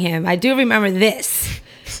telling him, I do remember this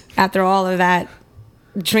after all of that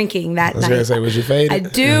drinking that night. I was gonna say, was you faded? I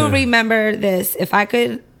do remember this.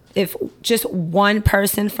 If just one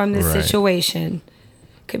person from this situation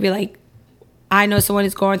could be like, I know someone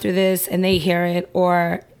is going through this and they hear it,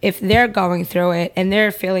 or if they're going through it and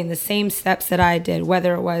they're feeling the same steps that I did,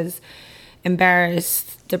 whether it was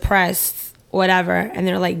embarrassed, depressed, whatever, and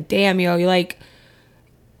they're like, damn, yo,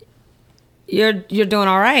 you're doing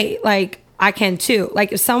all right. Like, I can too.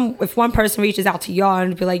 Like if one person reaches out to y'all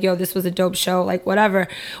and be like, yo, this was a dope show, like whatever.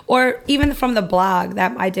 Or even from the blog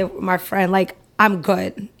that I did with my friend, like I'm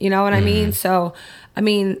good. You know what I mean? So, I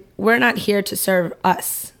mean, we're not here to serve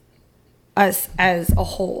us as a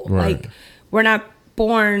whole. Right. Like we're not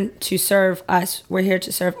born to serve us. We're here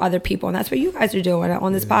to serve other people. And that's what you guys are doing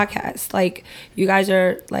on this podcast. Like you guys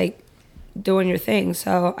are like doing your thing.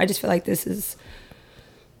 So I just feel like this is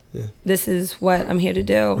what I'm here to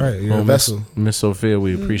do. Right, you're a vessel. Miss Sophia,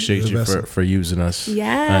 we appreciate you for using us.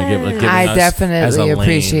 Yeah. Giving I us as a definitely lane.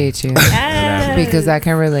 appreciate you because I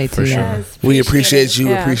can relate to you. Yes, We appreciate you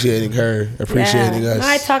Yeah. appreciating her, appreciating us.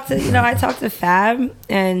 I talked to Fab,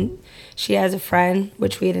 and she has a friend,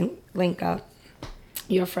 which we didn't link up.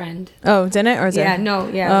 Your friend. Oh, didn't it? Or is Yeah, it? no,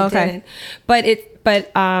 yeah, Oh, we okay.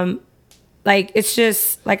 didn't. Like it's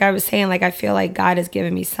just like I was saying, like I feel like God has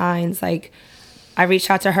given me signs. Like I reached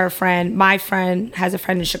out to her friend. My friend has a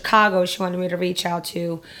friend in Chicago she wanted me to reach out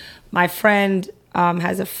to. My friend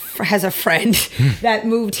has a friend that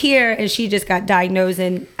moved here, and she just got diagnosed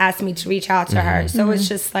and asked me to reach out to her. So it's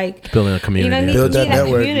just like Building a community. You know what I mean? Build that Yeah,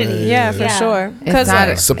 network, community. man. Yeah, for sure. It's Because not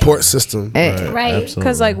like, Support system. Right.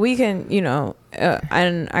 because like we can,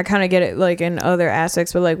 and I kind of get it like in other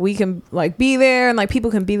aspects, but like we can like be there and like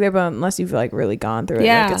people can be there, but unless you've like really gone through it,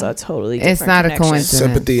 Yeah. like it's a totally different It's not a connection.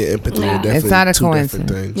 coincidence. Sympathy and empathy are definitely It's not a two different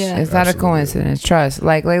coincidence. things. Yeah. It's not a Absolutely. coincidence. Trust.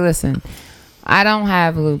 Like listen, I don't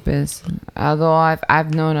have lupus, although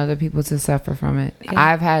I've known other people to suffer from it. Yeah.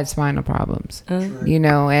 I've had spinal problems,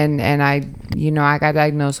 and I got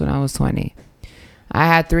diagnosed when I was 20. I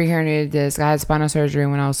had 3 herniated discs. I had spinal surgery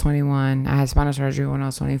when I was 21. I had spinal surgery when I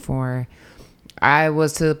was 24. I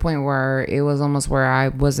was to the point where it was almost where I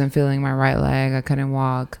wasn't feeling my right leg. I couldn't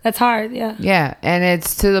walk. That's hard. Yeah. Yeah, and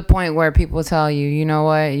it's to the point where people tell you, you know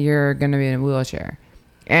what, you're gonna be in a wheelchair,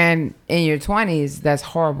 and in your 20s, that's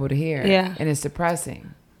horrible to hear. Yeah. and it's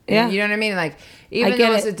depressing. Yeah. You know what I mean? Like even get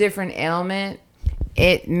though it's it. a different ailment,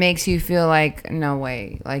 it makes you feel like no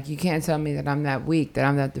way. Like you can't tell me that I'm that weak, that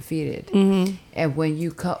I'm that defeated. Mm-hmm. And when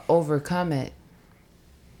you overcome it,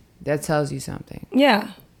 that tells you something.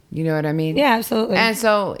 Yeah. You know what I mean? Yeah. Absolutely.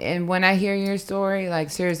 And when I hear your story, like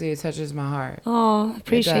seriously, it touches my heart. Oh, I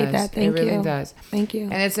appreciate It does. that. Thank you. It really does. Thank you.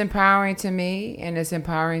 And it's empowering to me, and it's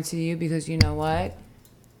empowering to you because you know what?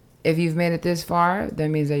 If you've made it this far, that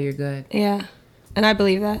means that you're good. Yeah. And I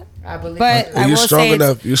believe that. I believe But it. I You're will strong say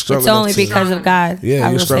enough. You're strong it's enough only to- because of God. Yeah, I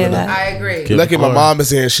you're will strong say enough. that. I agree. Give Lucky it my hard. mom is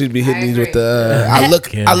here. She'd be hitting I these with agree.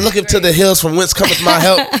 the I look up to the hills from whence cometh my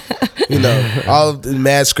help. All of the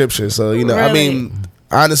mad scripture. So I Really? mean,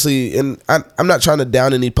 honestly, and I'm not trying to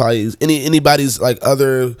down anybody's like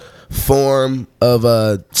other form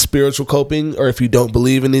of spiritual coping, or if you don't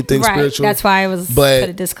believe in anything Right. spiritual. That's why I was But- put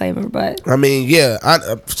a disclaimer. But I mean, yeah,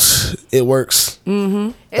 it works.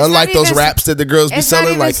 It's Unlike not those even- raps that the girls be it's not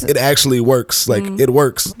selling, even like s- it actually works. Like it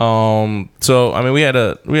works. So I mean, we had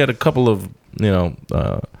a couple of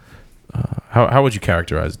how would you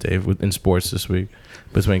characterize it, Dave in sports this week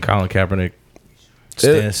between Colin Kaepernick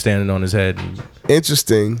standing on his head,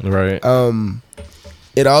 Interesting. right?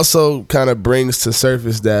 It also kind of brings to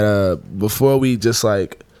surface that before we just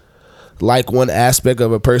like one aspect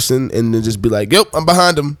of a person and then just be like, yep, I'm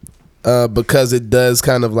behind him, because it does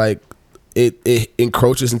kind of like it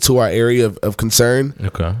encroaches into our area of concern.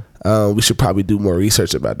 Okay, We should probably do more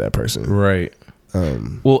research about that person. right.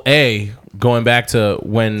 Well, going back to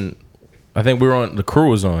when I think the crew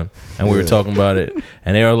was on and we were talking about it,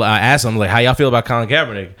 and I asked them like, how y'all feel about Colin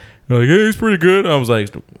Kaepernick? They're like, yeah, he's pretty good. I was like,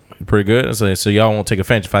 pretty good. I was like, so y'all won't take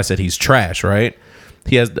offense if I said he's trash, right?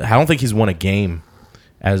 I don't think he's won a game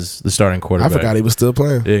as the starting I quarterback. forgot he was still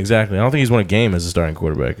playing. Yeah, exactly. I don't think he's won a game as a starting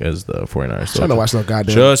quarterback as the 49ers. Trying to watch no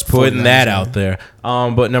goddamn. Just putting 49ers that game. out there.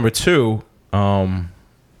 But number two,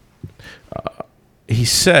 he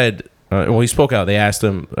said, he spoke out. They asked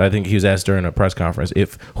him, I think he was asked during a press conference,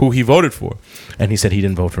 who he voted for. And he said he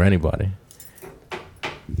didn't vote for anybody.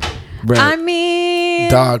 Bro, I mean,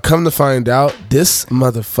 dog, come to find out, this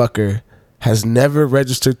motherfucker has never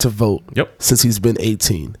registered to vote since he's been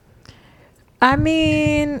 18. I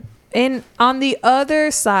mean, and on the other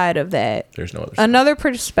side of that, there's no other another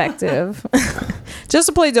perspective, just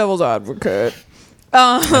to play devil's advocate.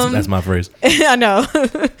 That's my phrase. I know.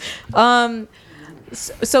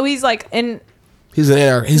 So he's like, and he's an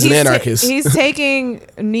anarchist. He's taking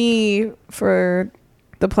knee for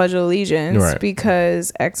the Pledge of Allegiance Right.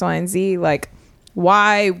 because X, Y, and Z. Like,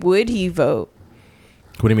 why would he vote?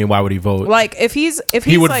 What do you mean? Why would he vote? Like, if he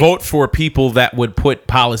would like, vote for people that would put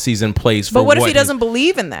policies in place. For but what if he doesn't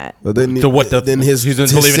believe in that? But then, then his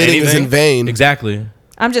doesn't believe in sitting is anything? in vain. Exactly.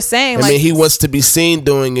 I'm just saying. I like, mean, he wants to be seen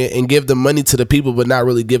doing it and give the money to the people, but not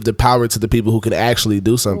really give the power to the people who can actually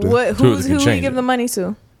do something. who he give the money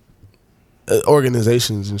to?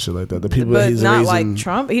 Organizations and shit like that. The people that But he's not raising. like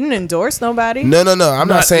Trump. He didn't endorse nobody. No. I'm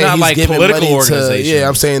not saying not he's like giving political money to. organizations. Yeah,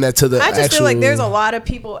 I'm saying that to the. I just actual, feel like there's a lot of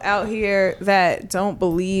people out here that don't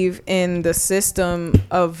believe in the system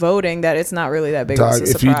of voting, that it's not really that big of dog. a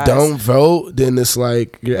If you surprise. don't vote, then it's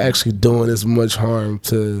like you're actually doing as much harm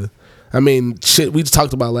to. I mean, shit. We just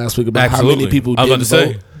talked about last week about how many people I was didn't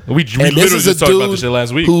about to vote. say. We And literally this is a just talked about dude this shit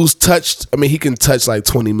last week. who's touched. I mean, he can touch like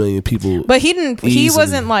 20 million people. But he didn't. He Easily.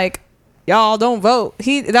 wasn't like, y'all don't vote.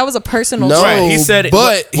 That was a personal. No, choice. He said,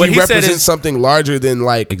 but what he he said represents is- something larger than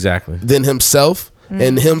like Exactly. than himself.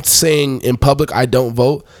 And him saying in public, I don't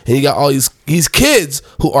vote. And he got all these kids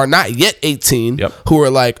who are not yet 18 who are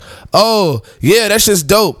like, oh, yeah, that's just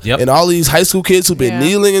dope. And all these high school kids who've been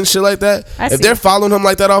kneeling and shit like that. I If see. they're following him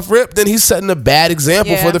like that off rip, then he's setting a bad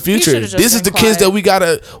example Yeah, for the he future. should've just This is been the kids quiet. that we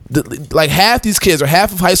gotta, like half these kids or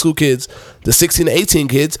half of high school kids, the 16 to 18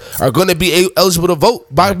 kids, are going to be eligible to vote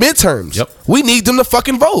by midterms. We need them to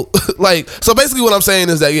fucking vote. Like, so basically what I'm saying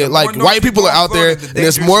is that, yeah, like white people are out there and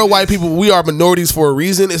there's more white people. We are minorities for a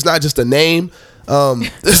reason. It's not just a name.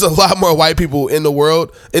 There's a lot more white people in the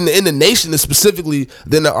world, in the nation specifically,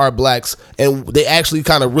 than there are blacks, and they actually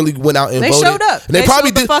kind of really went out and They voted. showed up. And they They probably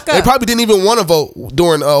showed the did. fuck They up. probably didn't even want to vote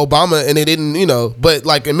during Obama, and they didn't, But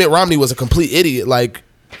like, and Mitt Romney was a complete idiot. Like,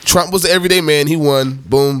 Trump was the everyday man. He won.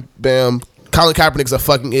 Boom, bam. Colin Kaepernick's a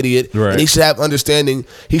fucking idiot, Right. and he should have understanding.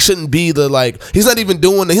 He shouldn't be the He's not even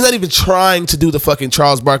trying to do the fucking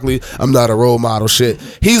Charles Barkley, I'm not a role model shit.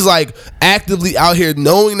 He's like actively out here,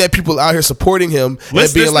 knowing that people out here supporting him and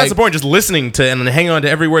Listen, being that's like, the point. Just listening to and hanging on to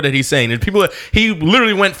every word that he's saying. And people, he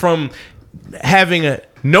literally went from having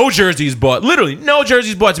no jerseys bought, literally no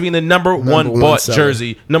jerseys bought, to being the number one bought seller.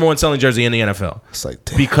 jersey, number one selling jersey in the NFL. It's like,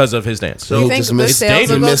 damn. Because of his stance. Do you He think just the missed- sales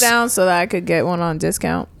will go dangerous. down so that I could get one on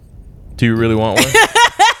discount? Do you really want one?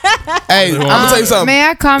 Hey, I'm gonna tell you something. May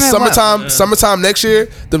I comment? Summertime next year,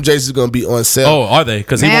 them jerseys are gonna be on sale. Oh, are they?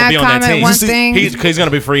 Because he May won't I be on that comment team. one thing? He's going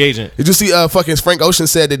to be free agent. Did you see fucking Frank Ocean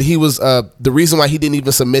said that he was the reason why he didn't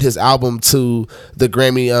even submit his album to the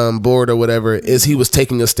Grammy board or whatever is he was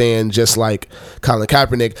taking a stand just like Colin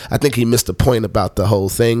Kaepernick. I think he missed the point about the whole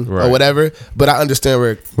thing or Right. whatever. But I understand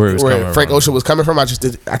Where he was where coming Frank from. Ocean was coming from. I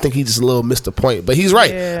think he just a little missed the point. But he's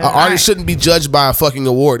right. Yeah. An artist shouldn't be judged by a fucking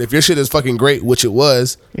award. If your shit is fucking great, which it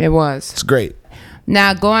was, It was. it's great.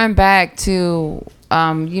 Now going back to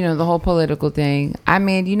the whole political thing. I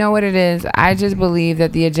mean, you know what it is? I just believe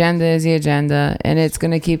that the agenda is the agenda and it's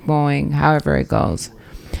gonna keep going however it goes.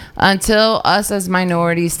 Until us as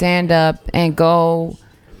minorities stand up and go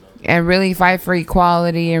and really fight for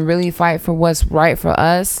equality and really fight for what's right for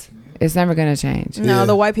us, it's never gonna change. No, Yeah.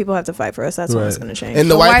 the white people have to fight for us. That's when it's Right. going to change. And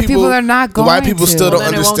the But white white people are not The white going people to. still Well,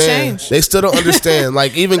 don't then it won't understand. change. They still don't understand.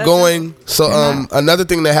 Like even going. So another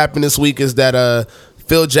thing that happened this week is that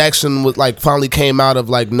Phil Jackson was like finally came out of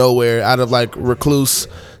like nowhere, out of like recluse,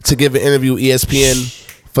 to give an interview with ESPN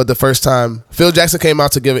for the first time. Phil Jackson came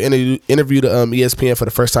out to give an interview to ESPN for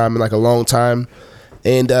the first time in like a long time,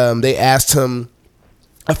 and they asked him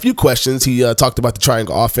a few questions. He talked about the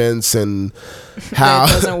triangle offense and how It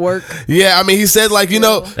doesn't work. Yeah, I mean, he said like They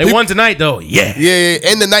won tonight, though. Yeah. yeah.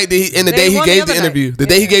 And the night that the They day he won the gave the other interview, night. the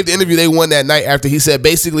day he gave the interview, they won that night. After he said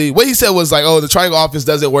basically what he said was like, "Oh, the triangle offense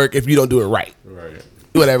doesn't work if you don't do it right."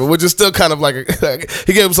 Whatever, which is still kind of like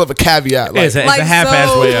he gave himself a caveat. Like, It's a Like, half-ass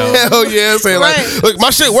so- way out. hell yeah, saying Right. like, look, my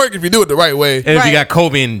shit work if you do it the right way. And if you Right. got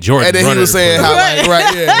Kobe and Jordan, And then he running was saying it. how like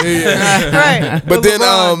right, yeah. Right. But then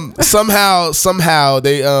LeBron. somehow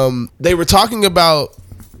they were talking about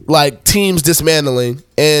like teams dismantling,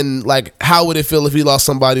 and like how would it feel if he lost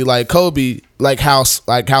somebody like Kobe, like how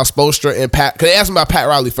Spoelstra and Pat, cause they asked him about Pat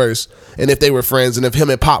Riley first and if they were friends and if him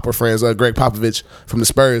and Pop were friends, Greg Popovich from the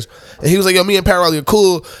Spurs, and he was like, yo, me and Pat Riley are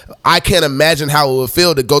cool. I can't imagine how it would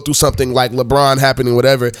feel to go through something like LeBron happening,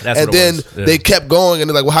 whatever. And then they kept going and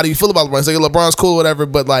they're like, well, how do you feel about LeBron? He's like, LeBron's cool, whatever,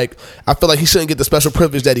 but like I feel like he shouldn't get the special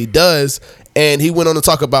privilege that he does. And he went on to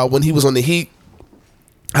talk about when he was on the Heat,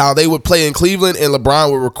 how they would play in Cleveland and LeBron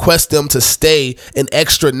would request them to stay an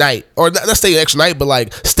extra night, or not stay an extra night, but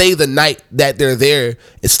like stay the night that they're there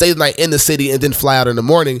and stay the night in the city and then fly out in the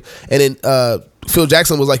morning. And then Phil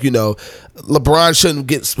Jackson was like, LeBron shouldn't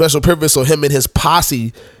get special privilege, so him and his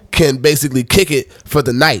posse can basically kick it for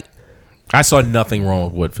the night. I saw nothing wrong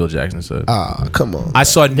with what Phil Jackson said. Come on. I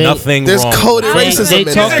saw nothing there's wrong. There's coded racism They in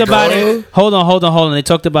talked that, about bro. it. Hold on. They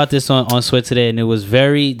talked about this on Sweat today, and it was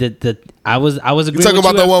very I was agreeing You talking with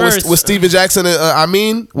about you the one first. with Steven Jackson and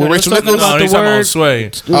with Rachel talking Nichols? about he's talking about Sway.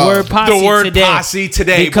 The word posse The word today. posse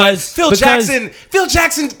today. Because Phil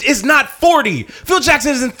Jackson is not 40. Phil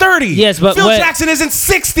Jackson isn't 30. Yes, but Phil Jackson isn't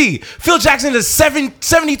 60. Phil Jackson is a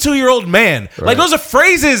 72-year-old man. Right. Like those are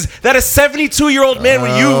phrases that a 72-year-old man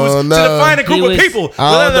would use to define a group of people.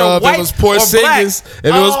 I don't know if it was Porzingis. If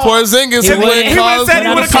it was Porzingis, he would have said he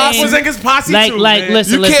would have called Porzingis posse too.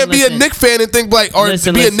 Listen, you can't be a Knick fan and think like, or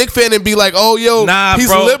be a Knick fan and be like, oh, yo, he's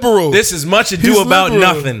bro, liberal. This is much ado about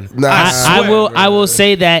nothing. I will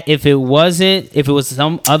say that if it was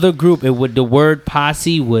some other group, the word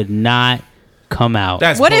posse would not come out.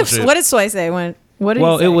 What did Sway say when? What did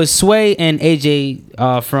he say? It was Sway and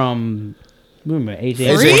AJ from. Remember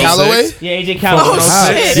AJ Calloway? Yeah, AJ Calloway.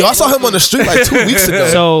 Oh, shit. Yo, I saw him on the street like 2 weeks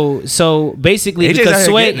ago. So basically, AJ's because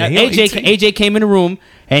Sway, out here getting it. AJ came in the room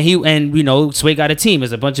and Sway got a team.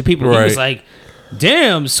 There's a bunch of people. He was like,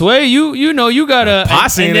 damn, Sway, you got a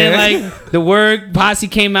posse, and then like the word posse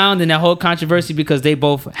came out, and then that whole controversy because they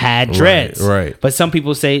both had dreads. Right. But some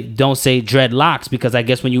people don't say dreadlocks because I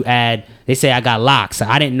guess when you add, they say I got locks.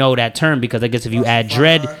 I didn't know that term because I guess if you add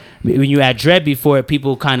dread, when you add dread before it,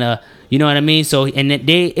 people kind of, you know what I mean? So and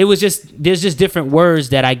there's just different words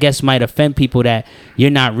that I guess might offend people that you're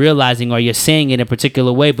not realizing, or you're saying it in a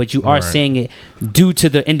particular way, but you are saying it due to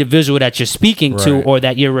the individual that you're speaking to or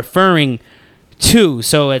that you're referring to.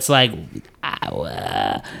 So it's like,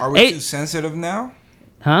 are we too sensitive now?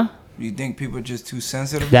 Huh? You think people are just too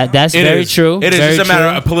sensitive? Now? That's very true. It is very just a matter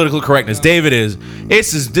true. of political correctness. David is.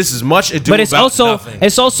 This is much ado But it's about also nothing.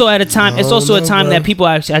 it's also at a time that people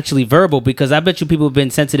are actually verbal, because I bet you people have been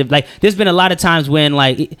sensitive. Like there's been a lot of times when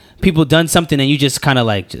like people done something and you just kind of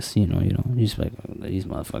like just you just like, these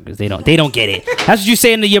motherfuckers, they don't get it. That's what you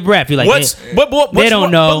say into your breath. You're like, they don't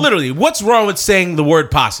know. But literally, what's wrong with saying the word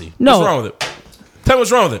posse? No. What's wrong with it? Tell me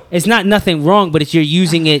what's wrong with it. It's not nothing wrong, but it's you're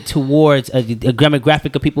using it towards a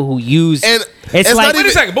demographic of people who use. And it's like, not even, wait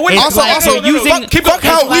a second, but wait, also, fuck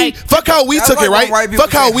how we took it, right?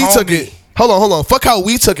 Fuck how we took it. Hold on. Fuck how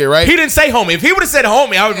we took it, right? He didn't say homie. If he would have said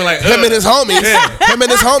homie, I would have been like, him and his homies. Him and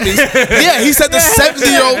his homies. Yeah, he said the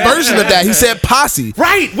 70-year-old version of that. He said posse.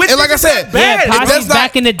 Right. And like I said, yeah, posse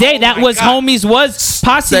back in the day, that was homies was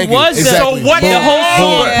posse Thank you. was Exactly. so what the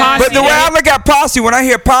whole thing posse. But the way I look at posse, when I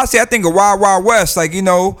hear posse, I think of Wild Wild West. Like,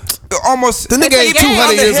 almost. The nigga ain't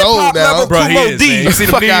 200 years old now. Bro, he is. You see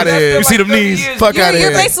them Fuck knees? outta here. You see them knees? Fuck out of here.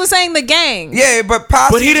 You're basically saying the gang. Yeah, but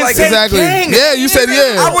posse. But he didn't like say Exactly. gang. Yeah, you said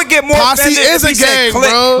yeah. I would get more Posse offended is if a he said gang, clique.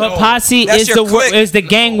 bro. But posse That's is your clique. is the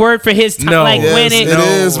gang word for his time. No. Like Yes, when it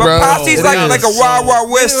is, But bro. posse's It like is. a Wild Wild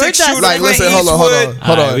West We're 6 just shooter. Like, listen, hold on.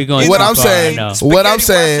 Alright, we going What too I'm far, saying, I know. what I'm Spaghetti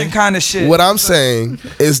saying, Western kind of shit. what I'm saying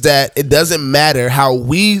is that it doesn't matter how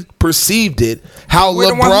we perceived it, how We're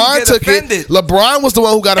the one who LeBron get took offended. it. LeBron was the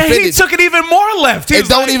one who got And offended. he took it even more left. He It was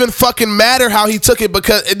don't like, even fucking matter how he took it,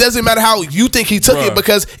 because it doesn't matter how you think he took it,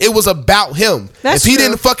 because it was about him. That's if he true.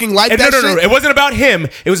 didn't fucking like And that no. shit, It wasn't about him.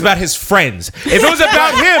 It was about his friends. If it was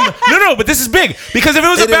about him, no. But this is big, because if it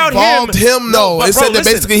was it about involved him. no, but It bro, said that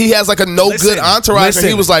listen. basically he has like a no good Listen. entourage, and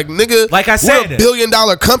he Listen. was like, nigga, Like I said, we're a $1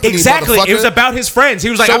 billion company. Exactly. Motherfucker. It was about his friends. He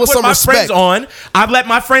was like, Show I us put some my respect. friends on. I've let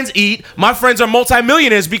my friends eat. My friends are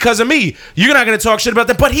multimillionaires because of me. You're not going to talk shit about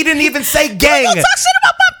them. But he didn't even say gang. Don't talk shit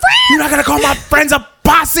about my friends. You're not going to call my friends a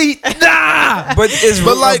posse. Nah. But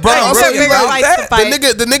like, LeBron also, really he about like that?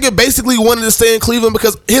 the nigga basically wanted to stay in Cleveland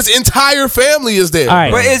because his entire family is there. All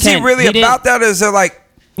right, But is he Ken, really didn't- about that? Or is it like,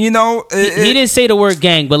 he didn't say the word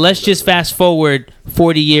gang, but let's just fast forward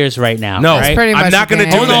 40 years right now. No, right? pretty I'm much not going to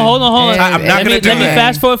a do gang. that. Hold on. I'm not going to do Let me that.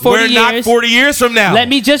 fast forward 40 We're years. not 40 years from now. Let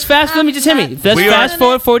me just hear me. Let's We are- fast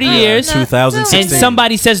forward 40 years. 2016. And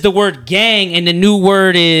somebody says the word gang, and the new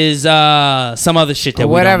word is some other shit that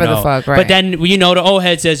Whatever we don't the know. fuck, right. But then the old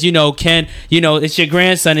head says, Ken, it's your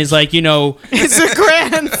grandson. Is like, It's your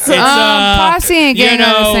grandson. Posse and gang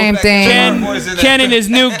are the same thing. Ken and his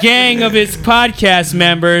new gang of his podcast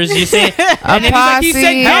members. You say A posse. he said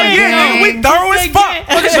Hell yeah, gang. nigga, we thorough as fuck.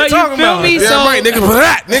 What is So you you talking feel about? me? Yeah, So right, nigga. For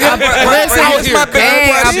that, nigga. Here's my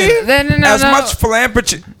bigger question. As much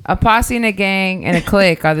philanthropy. A posse and a gang and a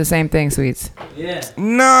clique are the same thing, Sweets.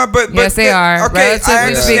 No, but Yes, they are. Okay, I Relatively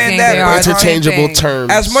understand speaking, that. they but are the same Interchangeable thing.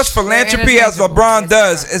 terms. as much philanthropy as LeBron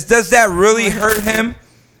does that really hurt him?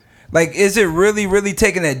 Like, is it really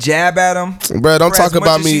taking a jab at him? Bro, don't For as talk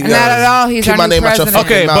about much as me. he Not at all. He's Keep our my new name out your president.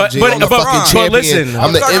 fucking Okay, mouth, but- G. but- I'm the but- fucking but champion. listen.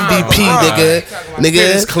 I'm the I'm talking about MVP, LeBron. nigga.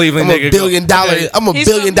 This Cleveland I'm nigga. a billion dollar. Okay. I'm a He's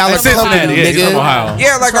billion from- dollar Like Cincinnati, company, yeah, he's from nigga. Ohio.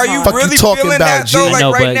 Yeah, like, are you Fuck you really talking feeling about, that G? though? I Like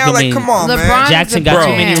know, right but now, I like, mean, come on, LeBron man. Jackson got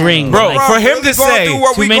too many rings. Bro, Like, for him to really going say through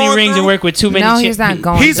what too we many going rings through? and work with too many. No, he's not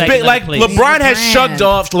going He's to. been like Please. LeBron has He's shrugged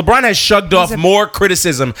off. LeBron has shrugged off more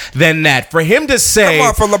criticism than that. For him to say, Come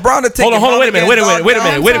on, for LeBron to take hold on, wait a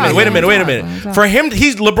minute. Dog. For him,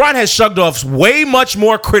 LeBron has shrugged off way much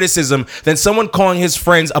more criticism than someone calling his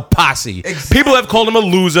friends a posse. Exactly. People have called him a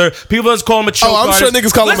loser. People have called him a choke I'm sure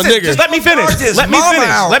niggas call him a Listen, nigger. Just let me finish. Brought his Let me mama finish.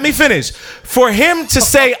 out. Let me finish. For him to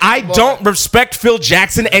say, I don't respect Phil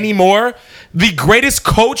Jackson anymore, the greatest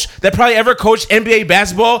coach that probably ever coached NBA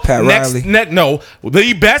basketball. Pat Riley.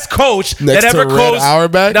 The best coach Next that to ever Red coached.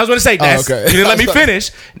 Auerbach? I was going to say, that's, okay. you didn't let me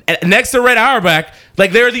finish. Next to Red Auerbach,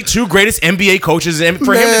 like they're the two greatest NBA coaches. And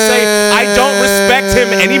for him to say, I don't respect him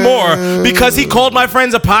anymore because he called my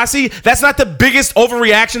friends a posse, that's not the biggest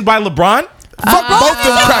overreaction by LeBron. Fuck both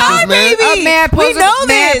them crackers, man. May I pose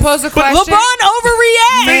a question? LeBron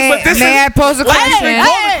overreacts. May I pose a question?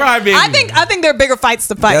 I think there are bigger fights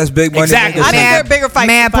to fight. That's big money. Exactly. nigga I think syndrome. there are bigger fights.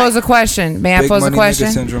 May I to fight. pose a question? May I Big pose a money nigga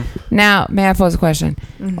question? syndrome. Now, may I pose a question?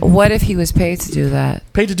 What if he was paid to do that?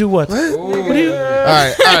 Paid to do what? All right.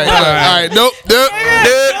 Nope.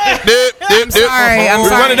 I'm sorry. I'm We're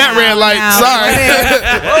sorry. running that red light. Now, Sorry.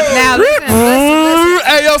 Now, listen.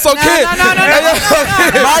 Hey, yo, so kid. No.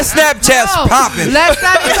 My Snapchat's No. popping. Let's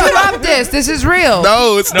not interrupt this. This is real.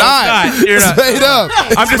 No, it's not. it's not. You're It's not. made up.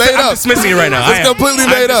 I'm dismissing it right now. It's completely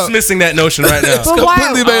made I'm up. dismissing that notion right now. It's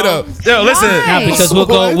completely made up. Yo, listen. Why? because we'll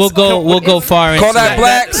go far into Call that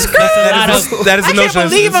black. That is the I notion. can't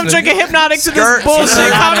believe I'm drinking Hypnotic to this Skirt.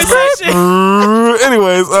 bullshit conversation.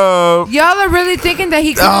 Anyways, Y'all are really thinking that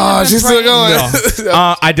he could. she's still going.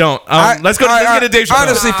 I don't. Let's go. Let's get a Dave Chappelle.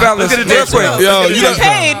 Honestly, fellas, Let's get a real Dave quick. Chappelle. Yo, Let's you get a know- Dave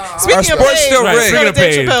Chappelle. Paid. Speaking of sports paid, still Right, rigged. speaking of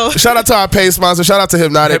paid. Shout out to our paid sponsor. Shout out to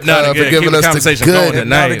Hypnotic, Hypnotic, for yeah, giving keep the us the conversation going good,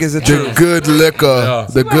 tonight. Hypnotic is a the trip. good liquor.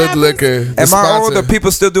 The good liquor. The Am I old? sponsor. Are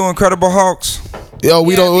people still do Incredible Hulks? Yo,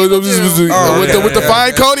 we don't. With the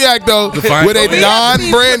fine cognac though, fine with a cognac.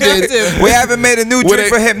 non-branded. We haven't made a new Would drink it-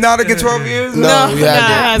 for Hypnotic in 12 years? No, we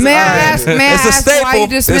haven't. May I ask? May I It's a ask why staple. you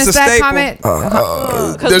It's dismissed a that staple. comment?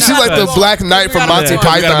 She's like the Black Knight from Monty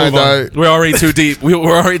Python, dog. We're already too deep. We're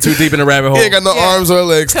already too deep in the rabbit hole. He ain't got no arms or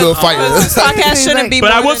legs, still fighting. This podcast shouldn't be.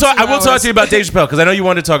 But I more will than talk. I 2 will talk hours. to you about Dave Chappelle because I know you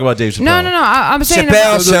wanted to talk about Dave Chappelle. No. I'm saying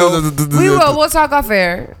Chappelle show. we will. We'll talk off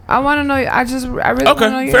air. I want to know. I really want to know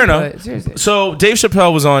Okay, your fair input. enough. Seriously. So Dave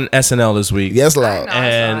Chappelle was on SNL this week. Yes, Lord.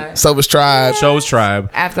 And So was Tribe. Shows Tribe.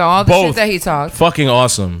 After all the Both. shit that he talked, Fucking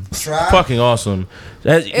awesome. Fucking awesome.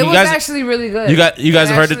 it was actually really good. You guys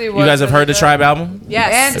have heard It you actually guys have was heard the really Tribe album?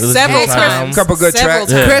 Yes, And several Chris- times. Couple good Several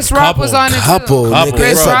tracks. Yeah. Chris Rock was on it too. Couple. Couple.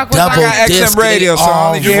 Chris Rock was on I got it. XM radio, so I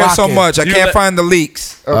only hear so much. I can't find the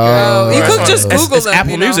leaks. You could just Google It's them.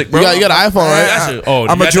 Apple you know? Music, bro. You got an iPhone, right? Got you. Oh,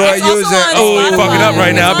 I'm you a got Droid that? It's also user. on Oh, you fucking up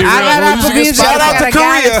right now. I'll be I real. got you Apple should get Music. Shout I out got to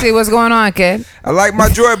Korea. Galaxy. What's going on, kid? I like my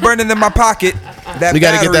Droid burning in my pocket. That We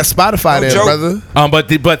got to get that battery. Spotify No there, joke. brother.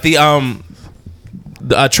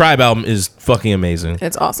 The Tribe album is fucking amazing.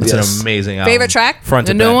 It's awesome. It's Yes. an amazing album. Favorite track? Front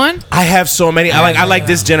The to new back. one? I have so many. I like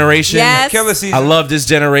This Generation. Yes. Killer season. I love This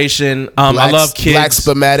Generation. I love Kids. Black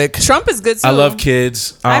Spamatic. Trump is good too. I love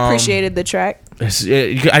Kids. I appreciated the track. I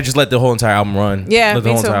just let the whole entire album run. Yeah, let the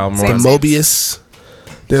me whole too. entire album Same. run. Mobius.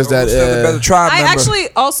 There's that. Who's still the better Tribe I member? actually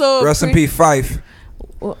also Rest in peace, Fife.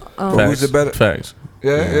 Facts. Who's the better? Facts.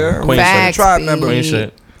 Yeah. Queen Facts, Tribe B. member. Queen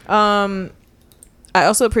shit. I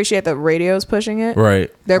also appreciate that radio's pushing it. Right.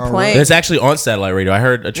 They're playing. It's actually on satellite radio. I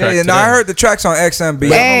heard a track. Yeah, no, today. I heard the tracks on XMB.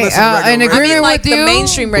 Hey, in agreement like with you. the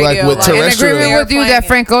mainstream radio. with In terrestrial. agreement with you, they're that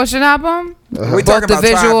playing Frank Ocean album, We both talking the about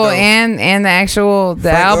visual Tribe, though. and the actual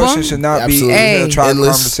Frank album. Ocean should not Absolutely. be Hey. a Tribe Endless.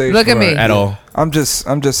 conversation. Look at me. at all. I'm just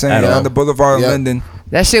saying At all. on the Boulevard of Yep. Linden.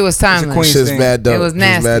 That shit was timeless. Queen Shit's thing. mad dope. It was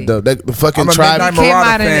nasty. Mad dope. The fucking I'm a tribe. Midnight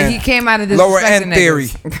Marauder fan. He came out of this Lower End Theory.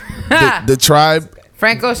 The tribe.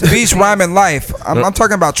 Frank Ocean. Beach Rhyming Life. I'm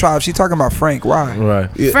talking about Tribe. She's talking about Frank. Why? Right.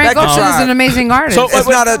 Frank That Ocean is Tribe. an amazing artist. So- It's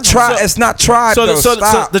not a Tribe. It's not Tribe. So, though. so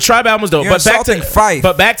Stop. the Tribe album was dope. You're But back to insulting Fife.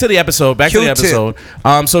 But back to the episode. Q-Tip. So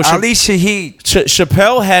Ali Shaheed.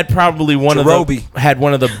 Chappelle had probably one of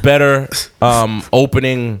the better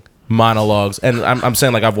opening monologues, and I'm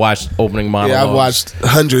saying like I've watched opening monologues. Yeah, I've watched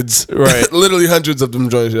hundreds. Right. Literally hundreds of them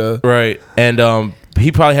joints. Yeah. Right, and he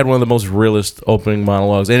probably had one of the most realist opening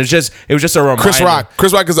monologues, and it was just a reminder.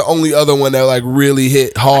 Chris Rock is the only other one that like really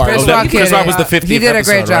hit hard. Chris Rock was the 50th. He did a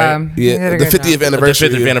great episode, right? job. Yeah, the 50th anniversary.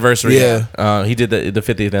 The 50th anniversary. Yeah. He did the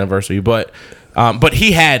 50th anniversary, but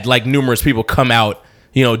he had like numerous people come out,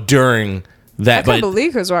 during that. I couldn't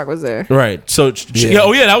believe Chris Rock was there. Right. So,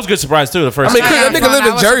 that was a good surprise too. The first. I mean, that nigga live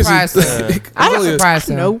in Jersey. I was surprised.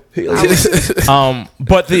 No.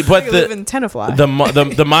 But live in Tenafly.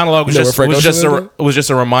 the monologue was You know where Frank Ocean was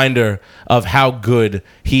just a reminder of how good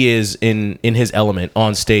he is in his element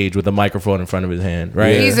on stage with a microphone in front of his hand.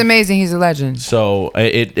 Right. He's amazing. He's a legend. So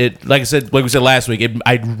it like we said last week,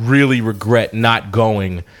 I really regret not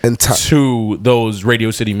going to those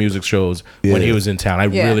Radio City music shows when he was in town. I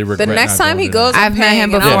really regret. The next not time going he to goes, I've met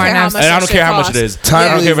him before, and I don't care how much it is. I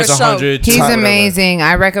don't care if it's 100. He's amazing.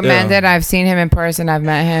 I recommend it. I've seen him in person. I've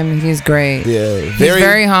met him. He's great. Yeah, he's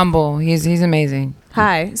very humble. He's amazing.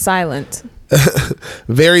 Hi, silent.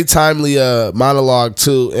 Very timely monologue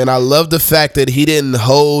too, and I love the fact that he didn't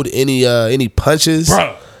hold any punches.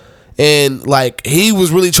 Bro. And like he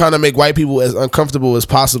was really trying to make white people as uncomfortable as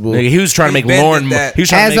possible. He was trying to make Lauren. He was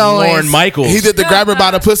trying to make Lauren Michaels. He did the grab her by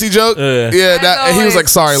the pussy joke. And he was like,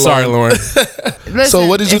 "Sorry, Lauren." So,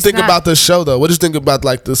 what did you think about the show, though? What did you think about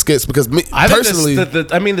like the skits? Because I personally,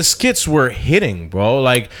 the skits were hitting, bro.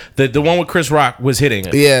 Like the one with Chris Rock was hitting.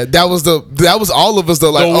 Yeah, that was all of us.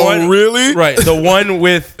 Though, like, one, really? Right. The one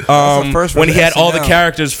with when he had all the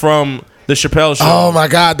characters from the Chappelle Show. Oh my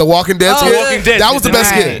God, the Walking Dead. The Walking Dead. That was the best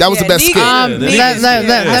skit. That was the best skit.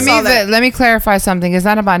 Let me clarify something. It's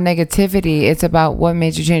not about negativity. It's about what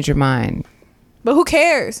made you change your mind. But who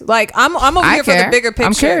cares? Like I'm over here for the bigger picture.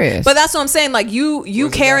 I'm curious. But that's what I'm saying. Like you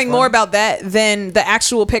caring more about that than the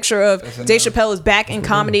actual picture of Dave Chappelle is back in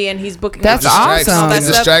comedy and he's booking. That's awesome. It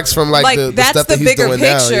distracts from like the that's stuff the that he's bigger doing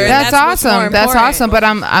picture. now. That's what's more awesome. That's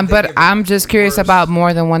important. awesome. But I'm just curious about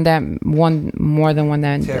more than one dynamic.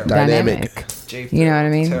 You know what I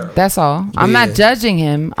mean? That's all. I'm not judging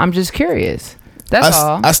him. I'm just curious. That's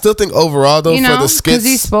all. I still think overall though, for the skits, because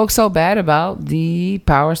he spoke so bad about the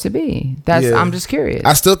powers to be. I'm just curious.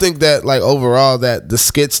 I still think that like overall that the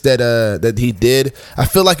skits that he did, I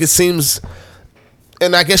feel like it seems,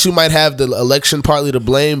 and I guess you might have the election partly to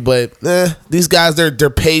blame, but these guys they're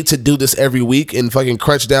paid to do this every week and fucking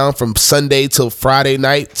crunch down from Sunday till Friday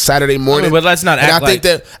night, Saturday morning. But let's not and act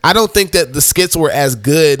I don't think that the skits were as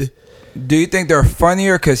good. Do you think they're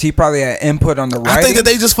funnier because he probably had input on the writing? I think that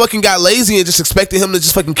they just fucking got lazy and just expected him to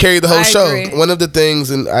just fucking carry the whole show. Agree. One of the things,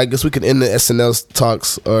 and I guess we could end the SNL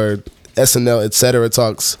talks or SNL etc.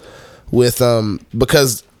 talks with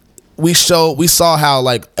because we saw how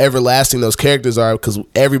like everlasting those characters are because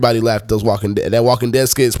everybody laughed at those Walking Dead. That Walking Dead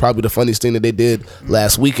skit is probably the funniest thing that they did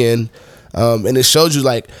last weekend. And it showed you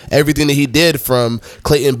like everything that he did from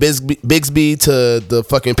Clayton Bigsby to the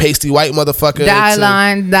fucking pasty white motherfucker. Die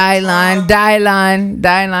line.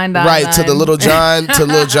 Right, to the Little John, to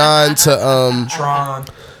Tron.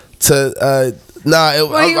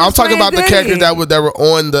 I'm talking about the characters that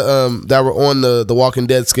were on the Walking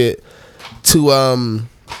Dead skit. To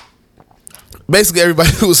basically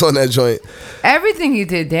everybody who was on that joint. Everything he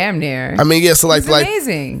did, damn near. I mean, yeah. So like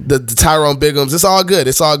amazing. The Tyrone Biggums, it's all good.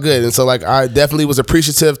 And so like I definitely was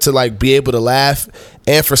appreciative to like be able to laugh,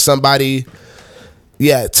 and for somebody,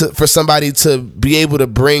 to be able to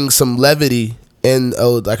bring some levity in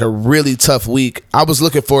like a really tough week. I was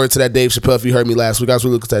looking forward to that Dave Chappelle. If you heard me last week, I was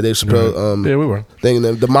really looking at that Dave Chappelle. Yeah, we were. Thing.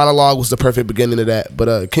 The monologue was the perfect beginning of that.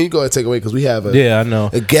 But can you go ahead and take away because we have a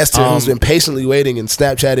guest here who's been patiently waiting and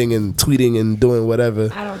Snapchatting and tweeting and doing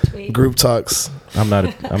whatever. I don't tweet. Group talks. I'm not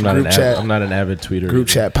an avid tweeter. Group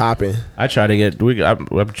chat popping. I try to get.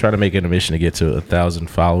 I'm trying to make it a mission to get to 1,000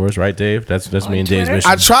 followers, right, Dave? That's me and Dave's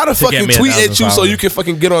mission. I try to fucking tweet at you so you can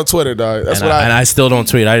fucking get on Twitter, dog. That's and I still don't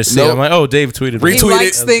tweet. I just see it. I'm like, oh, Dave tweeted. Retweet he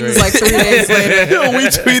likes things like 3 days later. We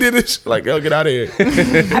tweeted it. Like, yo, get out of here.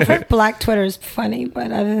 I've heard Black Twitter is funny, but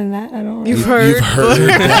other than that, I don't. You've heard.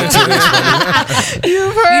 Black Twitter is funny.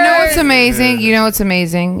 You've heard. You know what's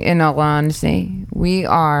amazing? In all honesty, we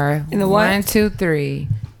are in the what? 1, 2, 3,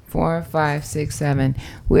 4, 5, 6, 7.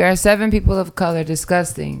 We are 7 people of color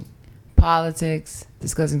discussing politics,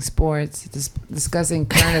 discussing sports, discussing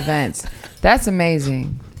current events. That's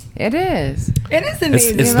amazing. It is. It is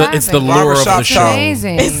amazing. It's the lure of the Barbershop show.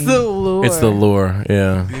 Amazing. It's the lure. It's the lure.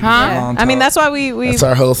 Yeah. Huh? I mean, that's why we That's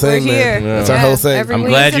our whole thing, we're here. man. That's our whole thing. Every I'm week.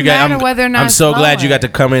 glad you doesn't got. matter whether or not I'm so it's glad you lower. got to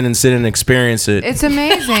come in and sit and experience it. It's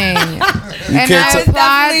amazing. and can't I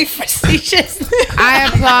Definitely applaud. facetious. I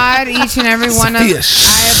applaud each and every one of. Sophia,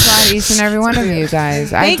 I applaud each and every one of you guys.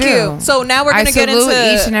 Thank I do. you. So now we're I gonna get salute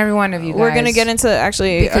into each and every one of you guys. We're gonna get into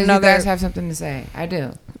actually because another you guys have something to say. I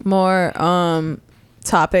do. more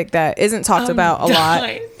topic that isn't talked about a lot.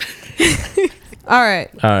 All right.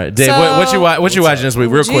 All right, Dave. So- what you watching this week?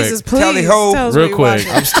 Real quick. Jesus, please Tally ho. tell us Real what you're quick.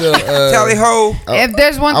 watching. I'm still. Tally ho. If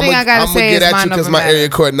there's one thing I gotta I'm say, gonna get it's at mind you because over my matter. area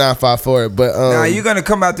code 954. But Now you're gonna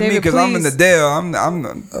come out to me David, because I'm in the please. Dale. I'm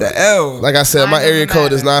the L. like I said, my Mine area doesn't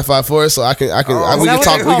code is matter. 954, so I can Oh, we is can that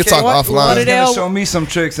talk what we can talk What offline. did He's Lauderdale- gonna show me some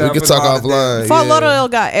tricks. We can talk offline. Fort yeah. Lauderdale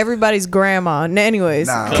got everybody's grandma. Anyways,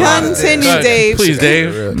 Nah, continue, Go ahead. Dave. Please,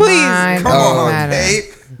 Dave. Please. Mine Come don't on, matter.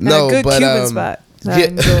 Dave. No, a good but Cuban spot. I yeah.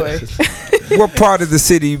 enjoy. What part of the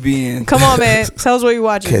city you be in? Come on, man. Tell us what you're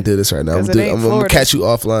watching. Can't do this right now. I'm 'Cause it ain't gonna Florida. catch you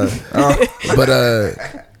offline.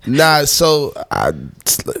 But nah. So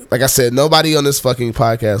like I said, nobody on this fucking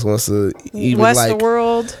podcast wants to even West like. the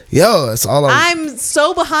world. Yo, it's all on. I'm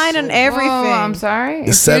so behind on everything. Whoa, I'm sorry.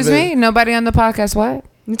 It's Excuse 7. me. Nobody on the podcast. What?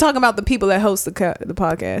 You're talking about the people that host the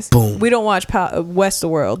podcast. Boom. We don't watch West the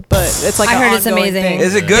World, but it's like I an heard it's ongoing amazing. thing.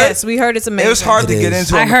 Is it good? Yes, we heard it's amazing. It was hard to It get is.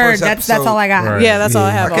 into. I on the heard first that's episode. all I got. Right. Yeah, that's all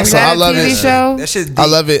I have. Okay, on So Is I that a love TV it. show? That shit deep. I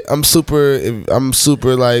love it. I'm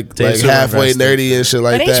super like Dave's super halfway invested. nerdy and shit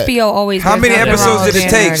like But that. HBO always. How does many nothing episodes wrong did with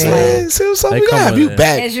it being take? nerdy. Man, see, so They we come gotta have with you it.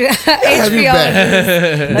 back. Have you HBO. back?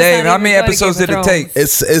 Dave, how even many going to episodes Game did of it take?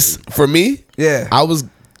 It's for me. Yeah. I was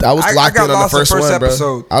I locked got in on the lost the first first one, bro.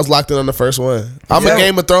 episode. I was locked in on the first one. I'm Yeah. a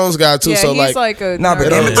Game of Thrones guy too, Yeah, so he's like a. Nah, but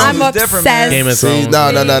Game of Thrones I'm is different, man. obsessed. Game of see, Thrones.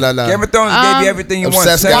 no. Game of Thrones gave you everything you want.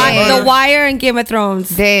 obsessed Sex, guy. murder, The Wire and Game of Thrones.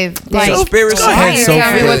 Dave. Like, conspiracy. Wire. so Tell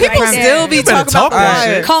me fair. what the People premise- still be talking about The talk that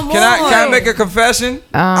Wire. shit. Come on. Can I make a confession?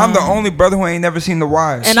 I'm the only brother who ain't never seen The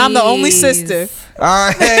Wire. And I'm the only Jeez. sister.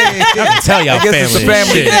 Hey, Tell y'all I guess it's a family.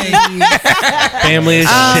 family is shit. thing. Family is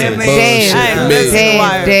shit. Dave, I ain't never seen The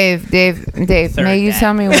Wire. Dave, may you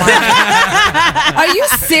tell me why? Are you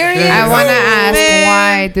serious? I want to ask man.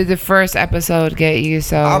 why did the first episode get you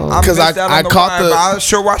so? I'm 'Cause missed out I on The caught Wire, the- but I'll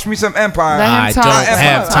sure watch me some Empire. Let him I talk. don't Empire.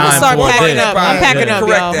 have I'm I'm gonna time start for packing this. up. I'm packing up,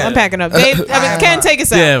 Correct y'all. that. I'm packing up. Dave, Ken, take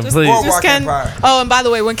us out. Yeah, Just, please. Boardwalk Ken. Empire. Oh, and by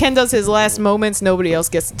the way, when Ken does his last moments, nobody else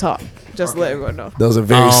gets to talk. Just let everyone know. Those are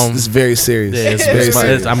very. Um, It's very serious. Yeah, it's very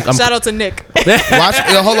serious. I'm Shout out to Nick. Watch.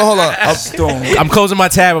 Yo, hold on. Storm. I'm closing my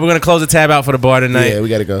tab. We're gonna close the tab out for the bar tonight. Yeah, we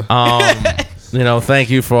gotta go. Thank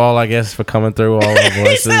you for all, I guess, for coming through all our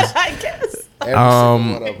voices. I guess. Every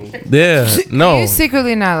single one of them. Yeah, no, You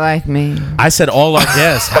secretly not like me. I said all our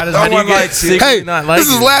guests. How do one you get likes you. secretly Hey, not like this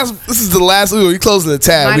is you? last. This is the last. Ooh, we closing the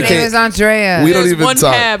tab. My we name can't. is Andrea. We don't There's even one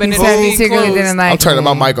talk. tab and He it's said he being secretly closed. didn't like I'm turning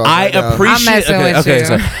me. my mic off. I right now. appreciate. I'm messing with Okay, you.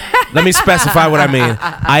 so let me specify what I mean.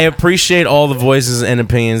 I appreciate all the voices and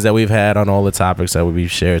opinions that we've had on all the topics that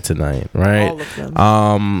we've shared tonight. Right. All of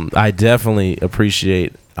them. I definitely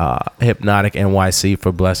appreciate Hypnotic NYC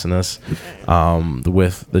for blessing us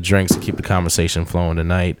with the drinks to keep the conversation flowing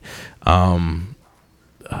tonight.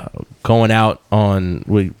 Going out on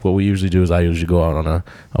what we usually do is I usually go out on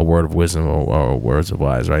a word of wisdom or words of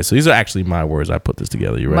wise, right? So these are actually my words. I put this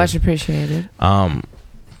together. You ready? Much appreciated.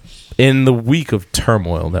 In the week of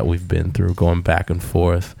turmoil that we've been through, going back and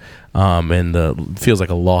forth, and feels like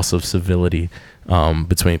a loss of civility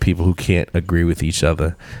between people who can't agree with each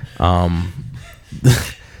other.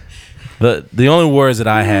 The only words that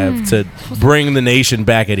I have to bring the nation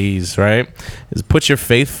back at ease, right, is put your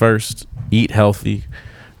faith first, eat healthy,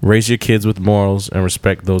 raise your kids with morals, and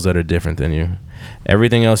respect those that are different than you.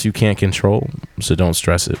 Everything else you can't control, so don't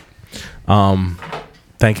stress it.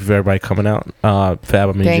 Thank you for everybody coming out. Fab,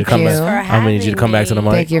 I need you to come Thank you. back. I need you to come back to the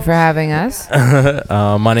mic. Thank you for having us.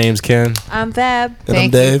 My name's Ken, I'm Fab. And I'm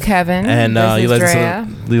Thank you, Dave. Kevin. and This you is listen Drea.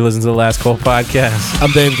 to the Last Call podcast.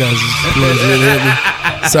 I'm Dave, guys. If you didn't hear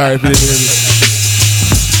me. Sorry if you didn't hear me.